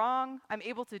strong. I'm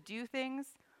able to do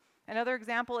things. Another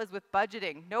example is with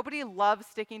budgeting. Nobody loves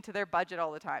sticking to their budget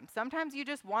all the time. Sometimes you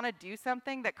just want to do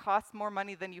something that costs more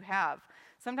money than you have.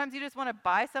 Sometimes you just want to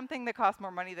buy something that costs more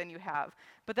money than you have.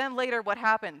 But then later, what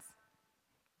happens?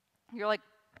 You're like,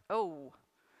 oh,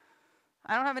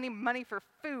 I don't have any money for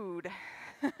food.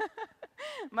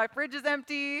 My fridge is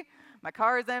empty. My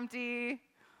car is empty.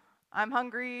 I'm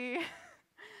hungry.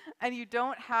 And you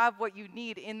don't have what you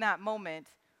need in that moment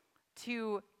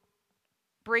to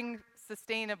bring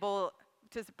sustainability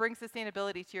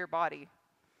to your body.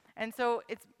 And so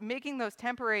it's making those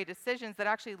temporary decisions that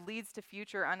actually leads to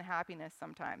future unhappiness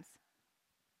sometimes.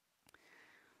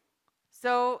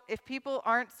 So if people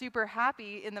aren't super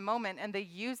happy in the moment and they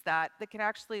use that can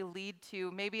actually lead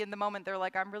to, maybe in the moment they're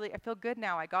like, I feel good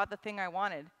now. I got the thing I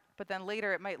wanted. But then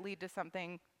later it might lead to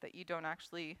something that it doesn't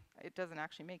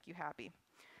actually make you happy.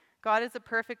 God is a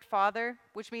perfect Father,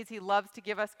 which means he loves to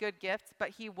give us good gifts, but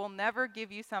he will never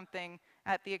give you something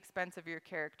at the expense of your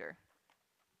character.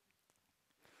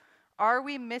 Are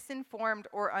we misinformed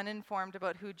or uninformed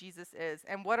about who Jesus is?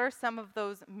 And what are some of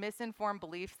those misinformed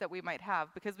beliefs that we might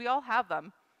have? Because we all have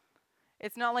them.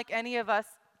 It's not like any of us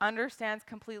understands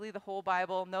completely the whole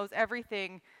Bible, knows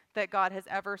everything that God has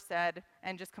ever said,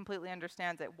 and just completely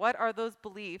understands it. What are those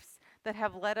beliefs that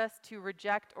have led us to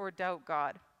reject or doubt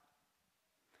God?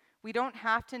 We don't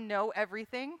have to know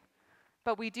everything,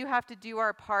 but we do have to do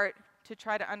our part to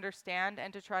try to understand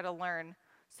and to try to learn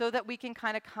so that we can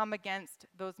kind of come against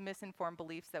those misinformed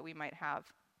beliefs that we might have.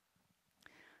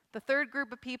 The third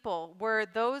group of people were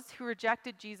those who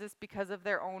rejected Jesus because of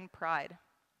their own pride.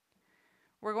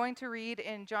 We're going to read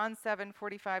in John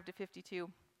 7:45-52.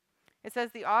 It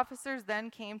says, "The officers then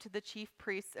came to the chief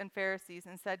priests and Pharisees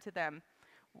and said to them,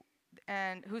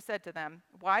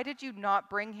 why did you not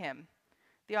bring him?"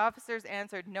 The officers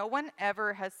answered, "No one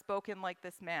ever has spoken like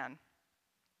this man."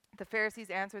 The Pharisees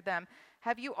answered them,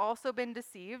 "Have you also been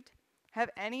deceived? Have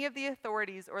any of the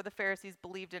authorities or the Pharisees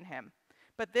believed in him?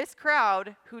 But this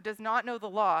crowd, who does not know the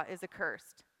law, is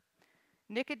accursed."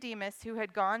 Nicodemus, who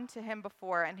had gone to him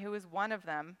before and who was one of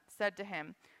them, said to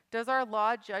him, "Does our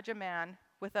law judge a man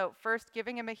without first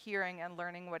giving him a hearing and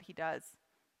learning what he does?"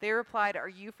 They replied, "Are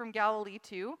you from Galilee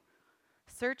too?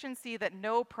 Search and see that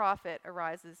no prophet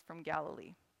arises from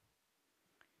Galilee."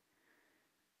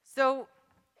 So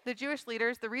the Jewish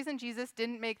leaders, the reason Jesus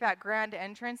didn't make that grand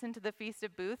entrance into the Feast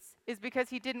of Booths is because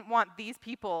he didn't want these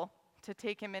people to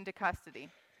take him into custody,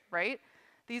 right?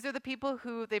 These are the people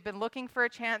who they've been looking for a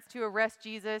chance to arrest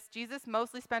Jesus. Jesus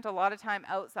mostly spent a lot of time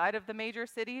outside of the major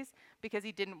cities because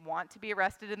he didn't want to be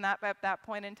arrested at that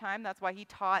point in time. That's why he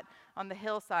taught on the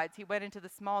hillsides. He went into the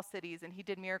small cities and he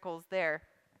did miracles there.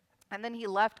 And then he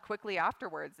left quickly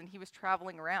afterwards and he was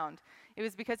traveling around. It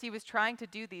was because he was trying to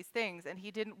do these things and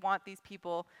he didn't want these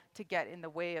people to get in the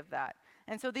way of that.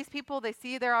 And so these people, they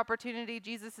see their opportunity.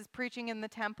 Jesus is preaching in the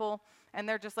temple and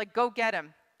they're just like, go get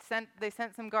him. They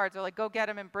sent some guards. They're like, go get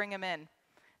him and bring him in.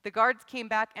 The guards came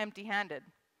back empty-handed.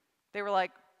 They were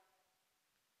like,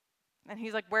 and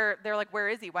he's like, where? They're like, where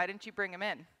is he? Why didn't you bring him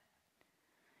in?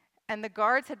 And the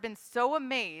guards had been so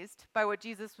amazed by what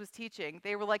Jesus was teaching.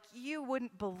 They were like, you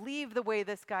wouldn't believe the way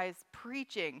this guy is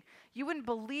preaching. You wouldn't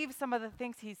believe some of the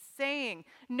things he's saying.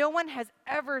 No one has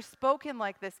ever spoken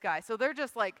like this guy. So they're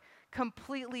just like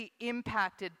completely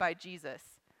impacted by Jesus.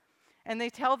 And they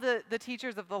tell the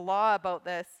teachers of the law about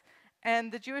this. And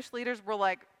the Jewish leaders were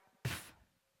like,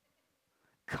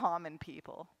 common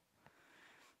people.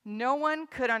 No one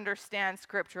could understand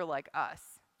scripture like us.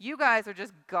 You guys are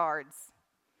just guards.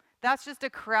 That's just a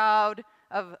crowd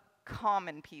of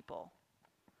common people.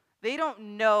 They don't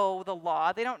know the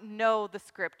law. They don't know the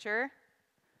scripture.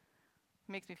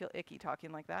 It makes me feel icky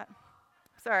talking like that.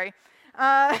 Sorry.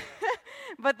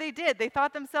 But they did. They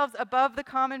thought themselves above the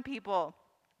common people.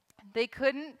 They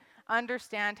couldn't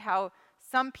understand how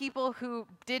some people who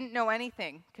didn't know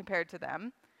anything compared to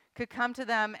them could come to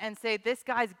them and say, this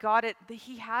guy's got it.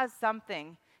 He has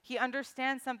something. He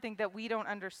understands something that we don't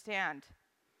understand.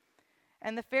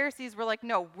 And the Pharisees were like,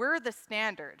 no, we're the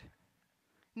standard.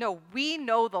 No, we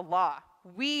know the law.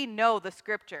 We know the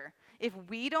scripture. If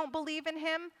we don't believe in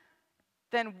him,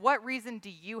 then what reason do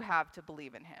you have to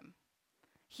believe in him?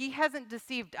 He hasn't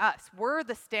deceived us. We're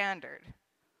the standard,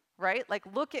 right? Like,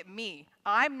 look at me.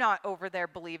 I'm not over there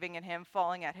believing in him,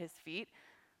 falling at his feet.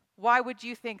 Why would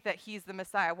you think that he's the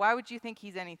Messiah? Why would you think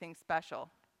he's anything special?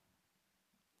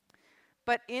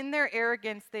 But in their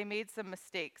arrogance, they made some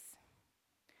mistakes.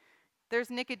 There's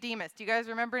Nicodemus. Do you guys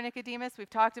remember Nicodemus? We've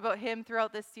talked about him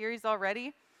throughout this series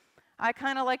already. I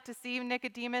kind of like to see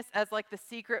Nicodemus as like the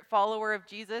secret follower of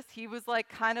Jesus. He was like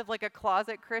kind of like a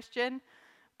closet Christian,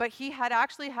 but he had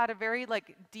actually had a very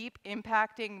like deep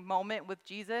impacting moment with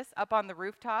Jesus up on the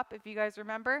rooftop, if you guys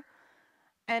remember.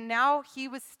 And now he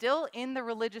was still in the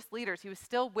religious leaders. He was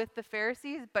still with the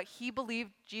Pharisees, but he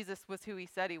believed Jesus was who he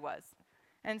said he was.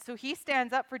 And so he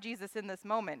stands up for Jesus in this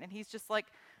moment, and he's just like,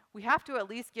 we have to at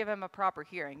least give him a proper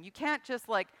hearing. You can't just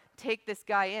like take this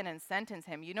guy in and sentence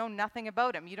him. You know nothing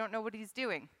about him. You don't know what he's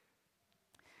doing.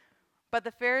 But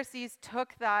the Pharisees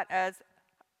took that as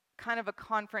kind of a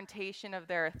confrontation of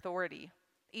their authority,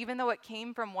 even though it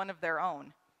came from one of their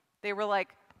own. They were like,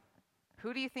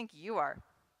 who do you think you are?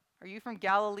 Are you from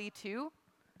Galilee too?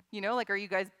 You know, like, are you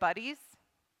guys buddies?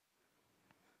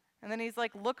 And then he's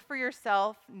like, look for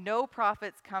yourself. No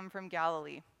prophets come from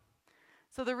Galilee.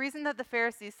 So the reason that the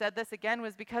Pharisees said this again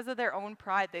was because of their own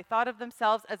pride. They thought of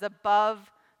themselves as above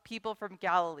people from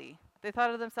Galilee. They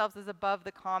thought of themselves as above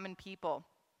the common people.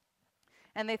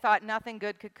 And they thought nothing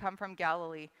good could come from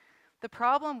Galilee. The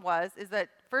problem is that,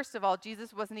 first of all,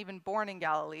 Jesus wasn't even born in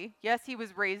Galilee. Yes, he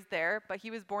was raised there, but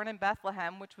he was born in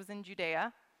Bethlehem, which was in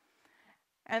Judea.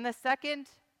 And the second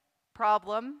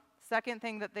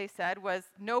thing that they said was,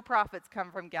 no prophets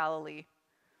come from Galilee.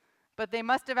 But they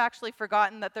must have actually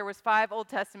forgotten that there was 5 Old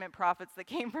Testament prophets that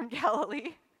came from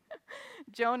Galilee.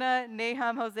 Jonah,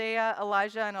 Nahum, Hosea,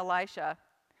 Elijah, and Elisha.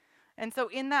 And so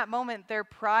in that moment, their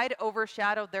pride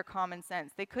overshadowed their common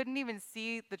sense. They couldn't even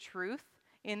see the truth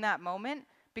in that moment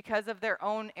because of their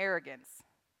own arrogance.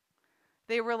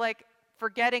 They were like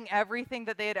forgetting everything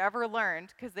that they had ever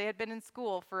learned because they had been in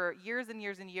school for years and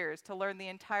years and years to learn the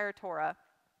entire Torah.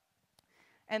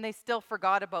 And they still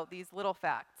forgot about these little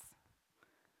facts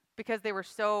because they were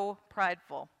so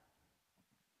prideful.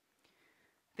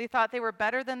 They thought they were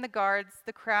better than the guards,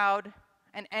 the crowd,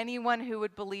 and anyone who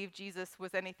would believe Jesus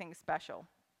was anything special.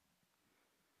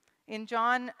 In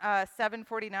John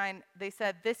 7:49, they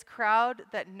said, this crowd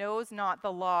that knows not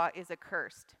the law is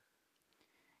accursed.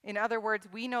 In other words,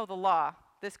 we know the law.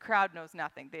 This crowd knows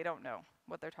nothing. They don't know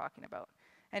what they're talking about.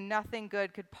 And nothing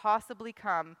good could possibly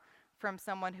come from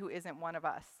someone who isn't one of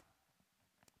us.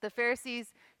 The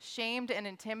Pharisees shamed and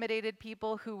intimidated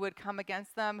people who would come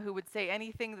against them, who would say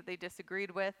anything that they disagreed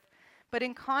with. But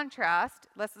in contrast,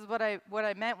 this is what I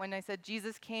meant when I said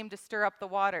Jesus came to stir up the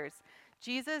waters.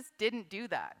 Jesus didn't do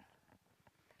that.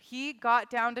 He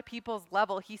got down to people's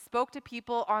level. He spoke to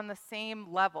people on the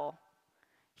same level.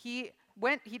 He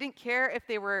didn't care if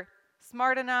they were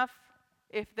smart enough,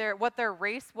 what their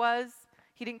race was.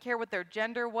 He didn't care what their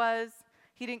gender was.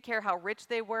 He didn't care how rich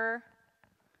they were.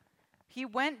 He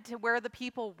went to where the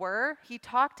people were. He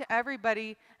talked to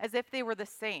everybody as if they were the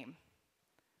same.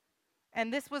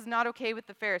 And this was not okay with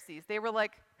the Pharisees. They were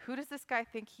like, who does this guy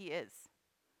think he is?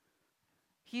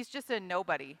 He's just a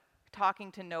nobody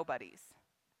talking to nobodies.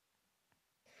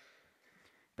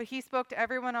 But he spoke to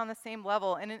everyone on the same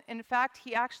level. And in fact,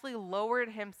 he actually lowered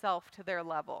himself to their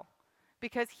level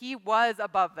because he was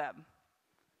above them,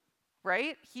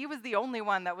 right? He was the only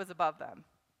one that was above them.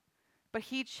 But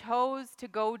he chose to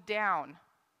go down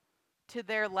to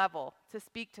their level to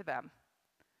speak to them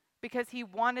because he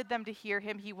wanted them to hear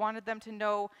him. He wanted them to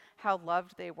know how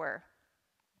loved they were.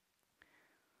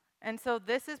 And so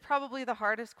this is probably the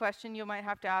hardest question you might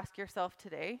have to ask yourself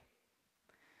today.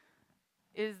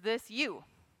 Is this you?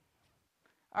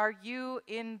 Are you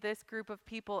in this group of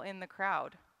people in the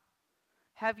crowd?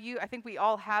 Have you, I think we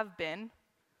all have been.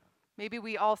 Maybe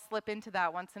we all slip into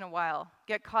that once in a while.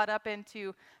 Get caught up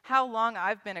into how long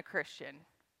I've been a Christian.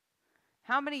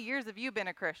 How many years have you been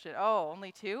a Christian? Oh,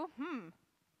 only 2?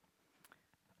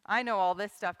 I know all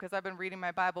this stuff because I've been reading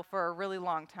my Bible for a really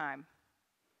long time.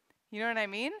 You know what I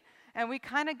mean? And we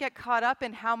kind of get caught up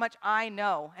in how much I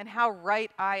know and how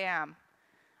right I am.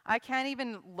 I can't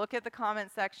even look at the comment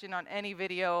section on any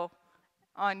video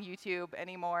on YouTube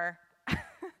anymore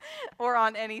or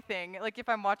on anything. Like if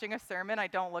I'm watching a sermon, I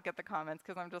don't look at the comments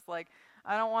because I'm just like,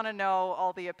 I don't want to know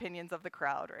all the opinions of the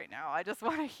crowd right now. I just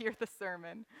want to hear the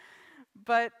sermon.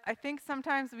 But I think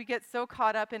sometimes we get so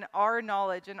caught up in our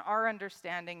knowledge and our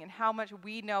understanding and how much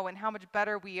we know and how much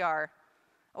better we are.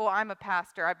 Oh, I'm a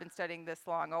pastor. I've been studying this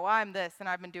long. Oh, I'm this and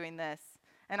I've been doing this.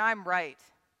 And I'm right.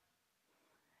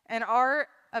 And our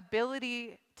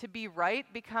ability to be right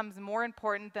becomes more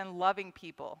important than loving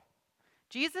people.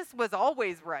 Jesus was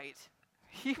always right.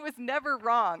 He was never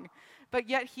wrong. But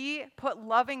yet he put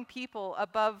loving people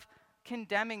above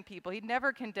condemning people. He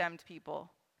never condemned people.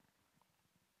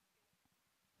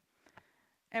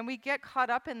 And we get caught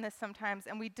up in this sometimes,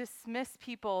 and we dismiss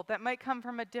people that might come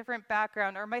from a different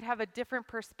background or might have a different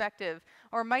perspective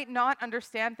or might not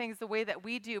understand things the way that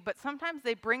we do, but sometimes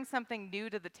they bring something new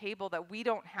to the table that we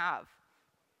don't have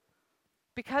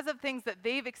because of things that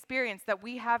they've experienced that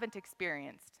we haven't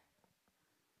experienced.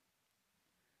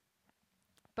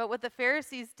 But what the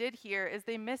Pharisees did here is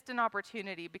they missed an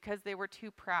opportunity because they were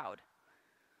too proud.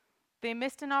 They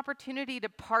missed an opportunity to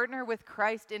partner with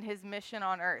Christ in his mission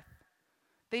on earth.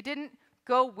 They didn't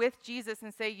go with Jesus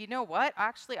and say, you know what,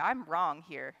 actually, I'm wrong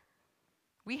here.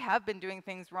 We have been doing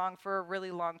things wrong for a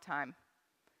really long time.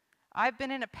 I've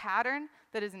been in a pattern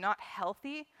that is not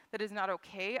healthy, that is not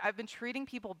okay. I've been treating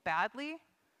people badly.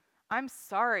 I'm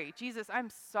sorry. Jesus, I'm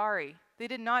sorry. They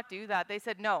did not do that. They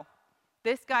said, no,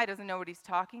 this guy doesn't know what he's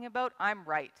talking about. I'm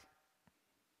right.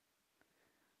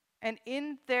 And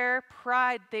in their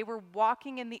pride, they were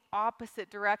walking in the opposite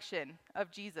direction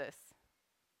of Jesus.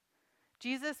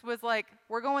 Jesus was like,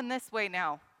 we're going this way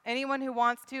now. Anyone who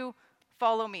wants to,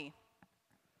 follow me.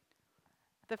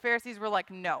 The Pharisees were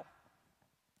like, no.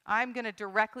 I'm going to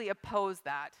directly oppose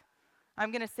that.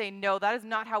 I'm going to say, no, that is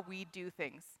not how we do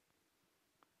things.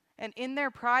 And in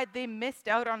their pride, they missed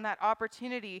out on that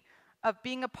opportunity of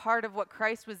being a part of what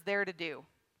Christ was there to do.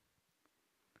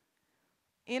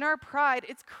 In our pride,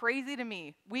 it's crazy to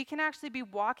me. We can actually be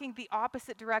walking the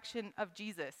opposite direction of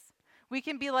Jesus. We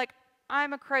can be like,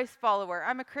 I'm a Christ follower,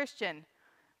 I'm a Christian.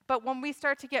 But when we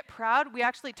start to get proud, we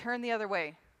actually turn the other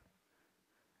way.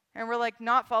 And we're like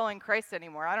not following Christ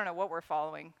anymore. I don't know what we're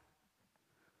following.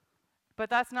 But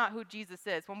that's not who Jesus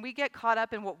is. When we get caught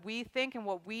up in what we think and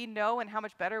what we know and how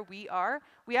much better we are,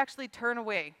 we actually turn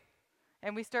away.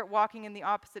 And we start walking in the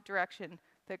opposite direction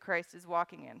that Christ is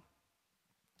walking in.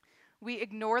 We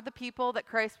ignore the people that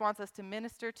Christ wants us to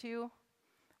minister to.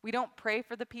 We don't pray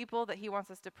for the people that he wants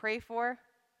us to pray for.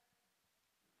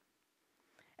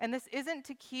 And this isn't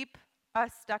to keep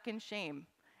us stuck in shame.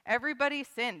 Everybody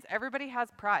sins. Everybody has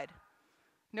pride.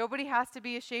 Nobody has to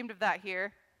be ashamed of that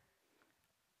here.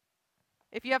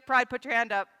 If you have pride, put your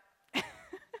hand up.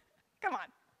 Come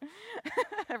on.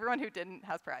 Everyone who didn't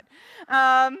has pride.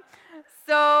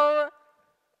 So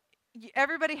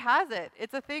everybody has it.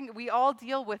 It's a thing. We all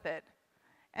deal with it.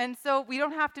 And so we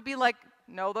don't have to be like,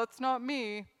 no, that's not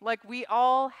me. Like, we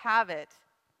all have it.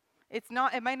 It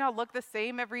might not look the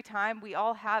same every time. We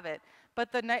all have it.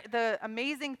 But the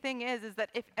amazing thing is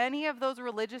that if any of those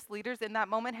religious leaders in that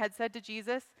moment had said to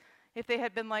Jesus, if they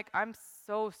had been like, I'm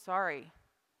so sorry.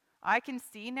 I can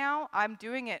see now I'm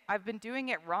doing it. I've been doing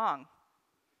it wrong.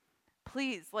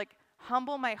 Please,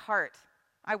 humble my heart.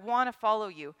 I want to follow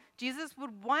you. Jesus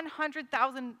would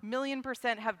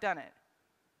 100,000,000,000% have done it.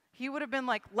 He would have been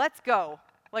like, let's go.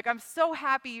 I'm so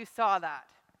happy you saw that.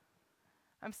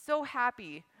 I'm so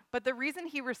happy. But the reason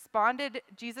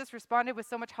Jesus responded with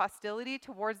so much hostility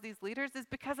towards these leaders is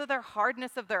because of their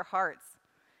hardness of their hearts,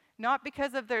 not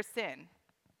because of their sin.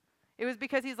 It was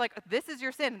because he's like, this is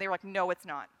your sin. And they were like, no, it's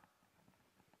not.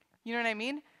 You know what I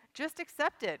mean? Just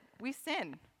accept it. We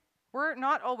sin. We're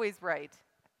not always right.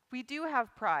 We do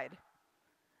have pride.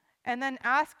 And then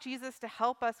ask Jesus to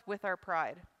help us with our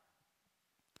pride.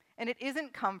 And it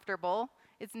isn't comfortable.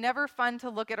 It's never fun to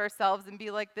look at ourselves and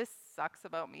be like, this sucks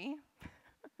about me.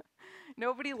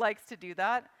 Nobody likes to do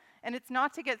that. And it's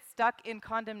not to get stuck in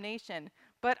condemnation.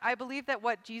 But I believe that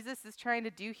what Jesus is trying to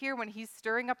do here when he's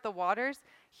stirring up the waters,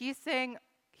 he's saying,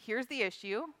 here's the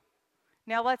issue.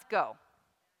 Now let's go.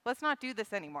 Let's not do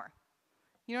this anymore.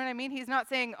 You know what I mean? He's not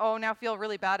saying, oh, now feel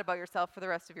really bad about yourself for the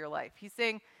rest of your life. He's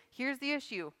saying, here's the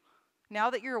issue. Now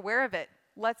that you're aware of it,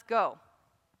 let's go.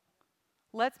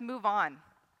 Let's move on.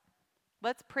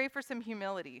 Let's pray for some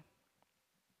humility.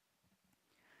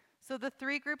 So the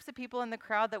three groups of people in the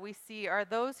crowd that we see are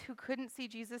those who couldn't see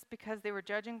Jesus because they were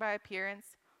judging by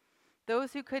appearance,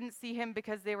 those who couldn't see him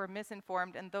because they were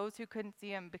misinformed, and those who couldn't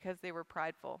see him because they were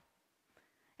prideful.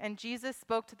 And Jesus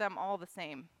spoke to them all the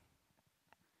same.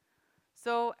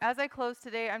 So as I close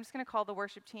today, I'm just going to call the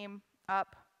worship team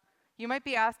up. You might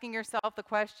be asking yourself the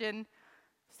question,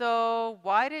 so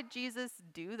why did Jesus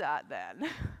do that then?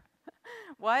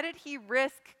 Why did he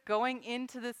risk going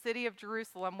into the city of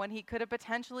Jerusalem when he could have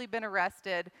potentially been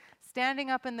arrested, standing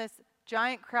up in this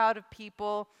giant crowd of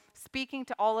people, speaking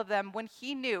to all of them when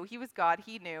he knew, he was God,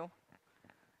 he knew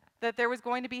that there was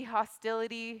going to be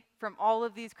hostility from all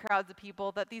of these crowds of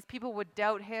people, that these people would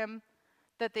doubt him,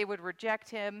 that they would reject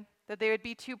him, that they would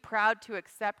be too proud to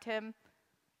accept him,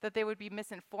 that they would be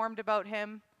misinformed about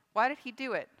him? Why did he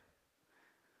do it?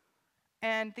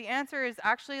 And the answer is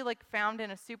actually found in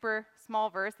a super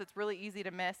small verse that's really easy to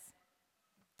miss.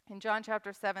 In John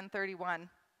chapter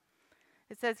 7:31,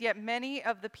 it says, "Yet many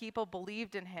of the people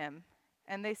believed in him,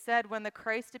 and they said, 'When the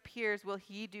Christ appears, will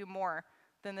he do more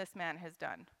than this man has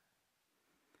done?'"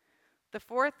 The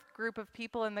fourth group of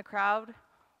people in the crowd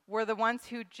were the ones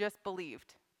who just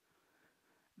believed.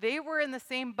 They were in the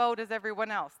same boat as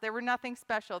everyone else. They were nothing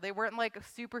special. They weren't like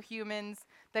superhumans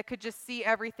that could just see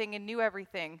everything and knew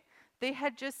everything. They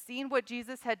had just seen what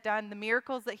Jesus had done, the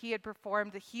miracles that he had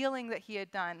performed, the healing that he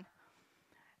had done,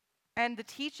 and the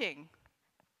teaching.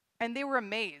 And they were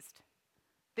amazed.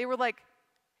 They were like,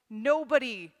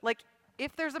 nobody,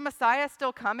 if there's a Messiah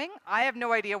still coming, I have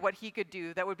no idea what he could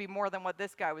do that would be more than what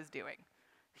this guy was doing.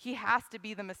 He has to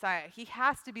be the Messiah. He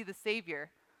has to be the Savior.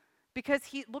 Because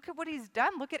look at what he's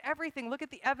done. Look at everything. Look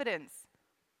at the evidence.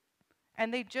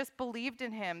 And they just believed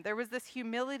in him. There was this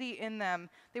humility in them.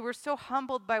 They were so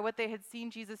humbled by what they had seen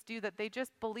Jesus do that they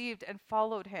just believed and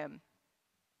followed him.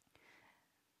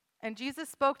 And Jesus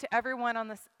spoke to everyone on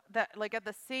this, at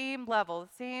the same level,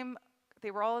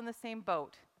 they were all in the same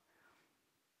boat.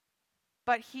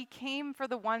 But he came for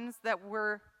the ones that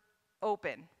were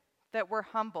open, that were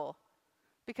humble.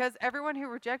 Because everyone who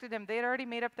rejected him, they had already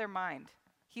made up their mind.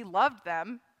 He loved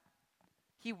them.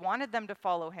 He wanted them to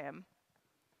follow him.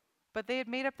 But they had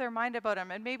made up their mind about him,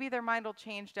 and maybe their mind will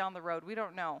change down the road. We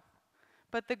don't know.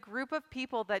 But the group of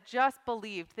people that just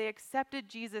believed, they accepted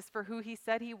Jesus for who he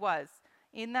said he was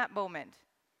in that moment.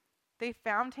 They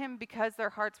found him because their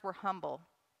hearts were humble.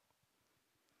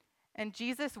 And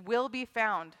Jesus will be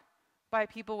found by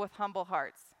people with humble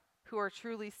hearts who are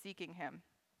truly seeking him.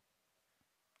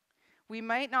 We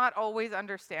might not always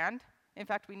understand. In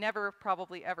fact, we never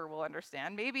probably ever will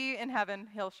understand. Maybe in heaven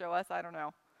he'll show us, I don't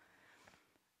know.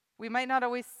 We might not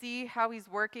always see how he's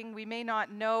working. We may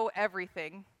not know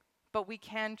everything, but we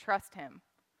can trust him.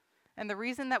 And the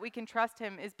reason that we can trust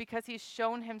him is because he's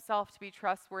shown himself to be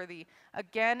trustworthy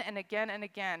again and again and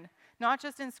again. Not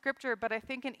just in scripture, but I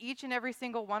think in each and every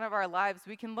single one of our lives,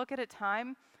 we can look at a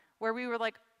time where we were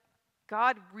like,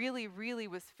 God really, really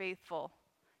was faithful.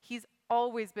 He's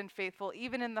always been faithful.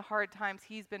 Even in the hard times,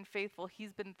 he's been faithful.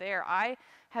 He's been there. I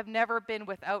have never been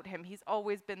without him. He's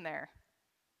always been there.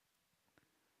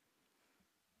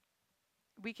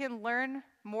 We can learn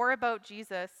more about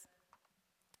Jesus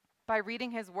by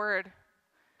reading his word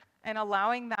and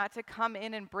allowing that to come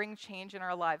in and bring change in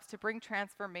our lives, to bring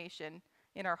transformation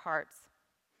in our hearts.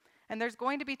 And there's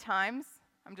going to be times,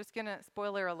 I'm just going to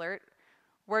spoiler alert,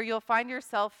 where you'll find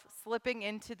yourself slipping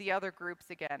into the other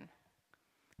groups again.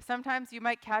 Sometimes you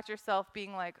might catch yourself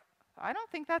being like, I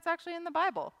don't think that's actually in the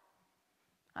Bible.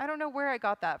 I don't know where I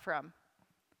got that from.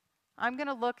 I'm going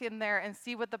to look in there and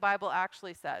see what the Bible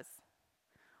actually says.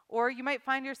 Or you might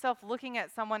find yourself looking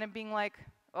at someone and being like,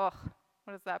 ugh,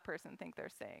 what does that person think they're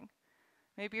saying?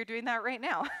 Maybe you're doing that right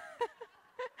now.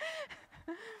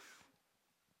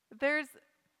 There's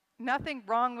nothing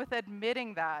wrong with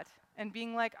admitting that and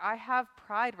being like, I have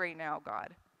pride right now,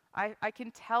 God. I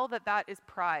can tell that that is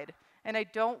pride, and I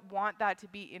don't want that to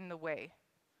be in the way.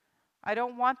 I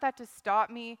don't want that to stop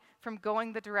me from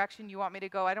going the direction you want me to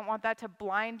go. I don't want that to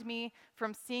blind me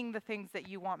from seeing the things that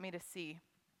you want me to see.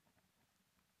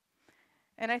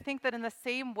 And I think that in the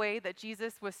same way that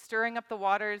Jesus was stirring up the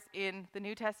waters in the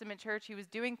New Testament church, he was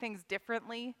doing things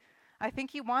differently. I think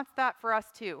he wants that for us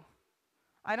too.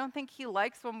 I don't think he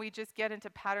likes when we just get into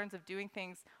patterns of doing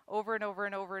things over and over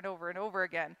and over and over and over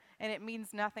again, and it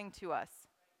means nothing to us.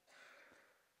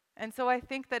 And so I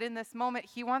think that in this moment,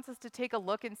 he wants us to take a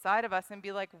look inside of us and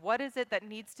be like, what is it that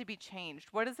needs to be changed?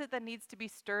 What is it that needs to be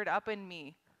stirred up in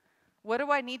me? What do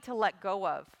I need to let go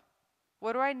of?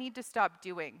 What do I need to stop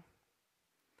doing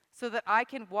so that I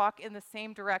can walk in the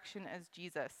same direction as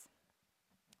Jesus?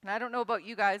 And I don't know about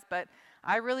you guys, but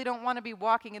I really don't want to be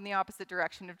walking in the opposite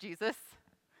direction of Jesus.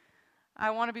 I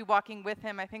want to be walking with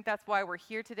him. I think that's why we're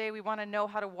here today. We want to know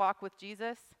how to walk with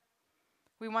Jesus.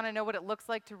 We want to know what it looks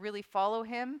like to really follow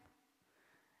him.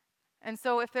 And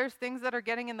so if there's things that are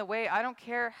getting in the way, I don't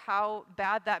care how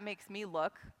bad that makes me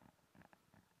look.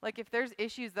 Like if there's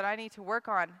issues that I need to work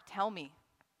on, tell me.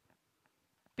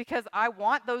 Because I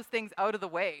want those things out of the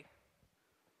way.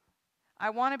 I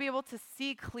want to be able to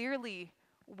see clearly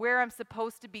where I'm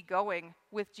supposed to be going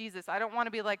with Jesus. I don't want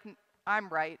to be like, I'm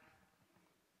right.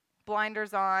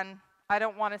 Blinders on. I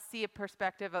don't want to see a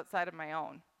perspective outside of my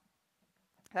own.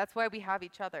 That's why we have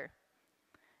each other.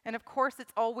 And of course,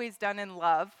 it's always done in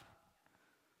love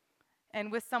and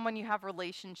with someone you have a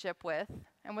relationship with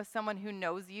and with someone who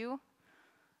knows you.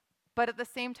 But at the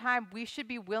same time, we should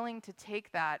be willing to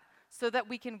take that so that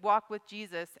we can walk with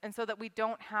Jesus and so that we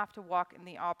don't have to walk in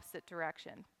the opposite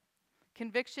direction.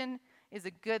 Conviction is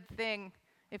a good thing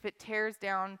if it tears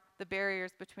down the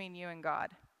barriers between you and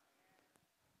God.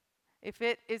 If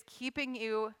it is keeping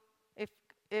you,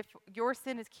 if your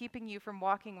sin is keeping you from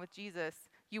walking with Jesus,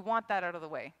 you want that out of the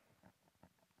way.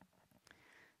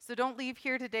 So don't leave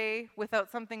here today without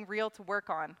something real to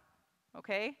work on,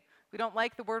 okay? We don't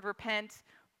like the word repent,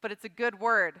 but it's a good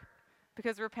word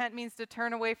because repent means to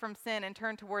turn away from sin and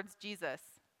turn towards Jesus.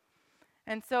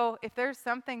 And so if there's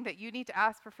something that you need to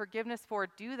ask for forgiveness for,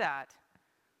 do that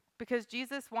because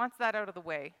Jesus wants that out of the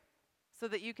way so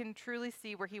that you can truly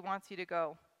see where he wants you to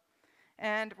go.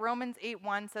 And Romans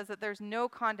 8:1 says that there's no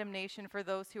condemnation for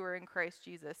those who are in Christ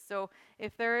Jesus. So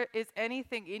if there is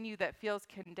anything in you that feels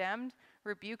condemned,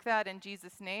 rebuke that in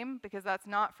Jesus' name because that's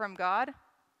not from God.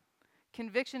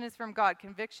 Conviction is from God.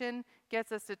 Conviction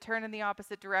gets us to turn in the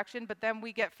opposite direction, but then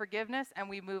we get forgiveness and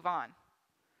we move on.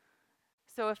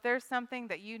 So if there's something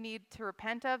that you need to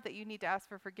repent of, that you need to ask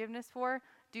for forgiveness for,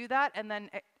 do that and then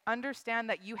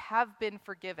understand that you have been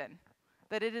forgiven,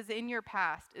 that it is in your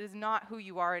past. It is not who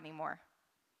you are anymore.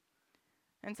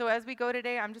 And so as we go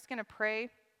today, I'm just going to pray.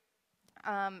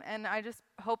 And I just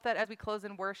hope that as we close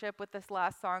in worship with this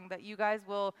last song, that you guys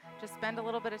will just spend a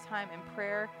little bit of time in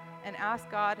prayer and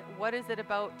ask God, what is it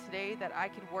about today that I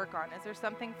can work on? Is there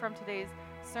something from today's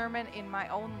sermon in my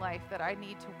own life that I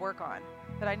need to work on,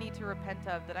 that I need to repent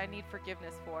of, that I need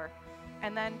forgiveness for?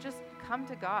 And then just come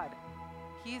to God.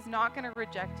 He's not going to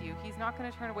reject you. He's not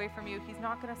going to turn away from you. He's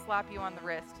not going to slap you on the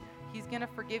wrist. He's going to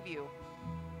forgive you.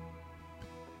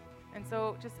 And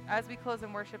so just as we close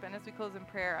in worship and as we close in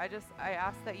prayer, I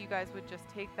ask that you guys would just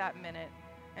take that minute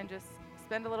and just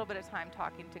spend a little bit of time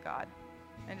talking to God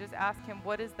and just ask him,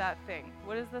 what is that thing?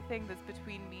 What is the thing that's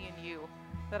between me and you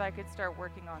that I could start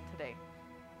working on today?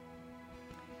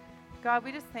 God,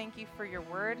 we just thank you for your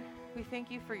word. We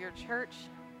thank you for your church.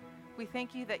 We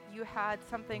thank you that you had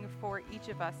something for each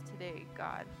of us today,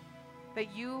 God,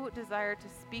 that you desired to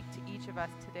speak to each of us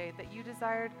today, that you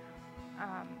desired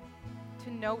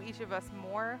to know each of us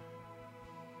more,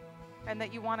 and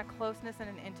that you want a closeness and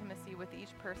an intimacy with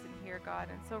each person here, God.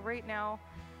 And so right now,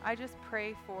 I just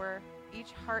pray for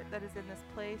each heart that is in this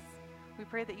place. We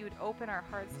pray that you would open our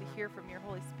hearts to hear from your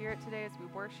Holy Spirit today as we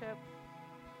worship,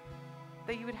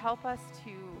 that you would help us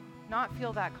to not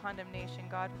feel that condemnation,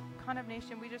 God.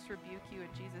 Condemnation, we just rebuke you in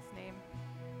Jesus' name.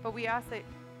 But we ask that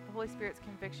the Holy Spirit's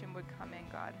conviction would come in,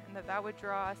 God, and that would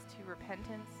draw us to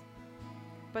repentance.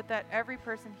 But that every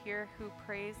person here who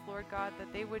prays, Lord God,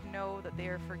 that they would know that they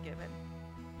are forgiven,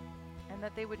 and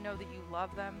that they would know that you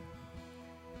love them,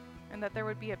 and that there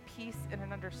would be a peace and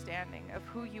an understanding of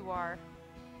who you are,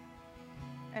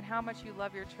 and how much you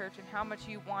love your church, and how much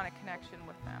you want a connection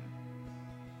with them.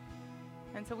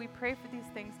 And so we pray for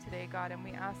these things today, God, and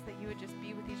we ask that you would just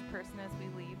be with each person as we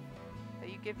leave, that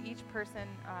you give each person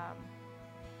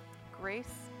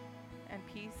grace and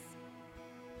peace,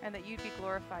 and that you'd be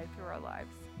glorified through our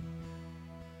lives.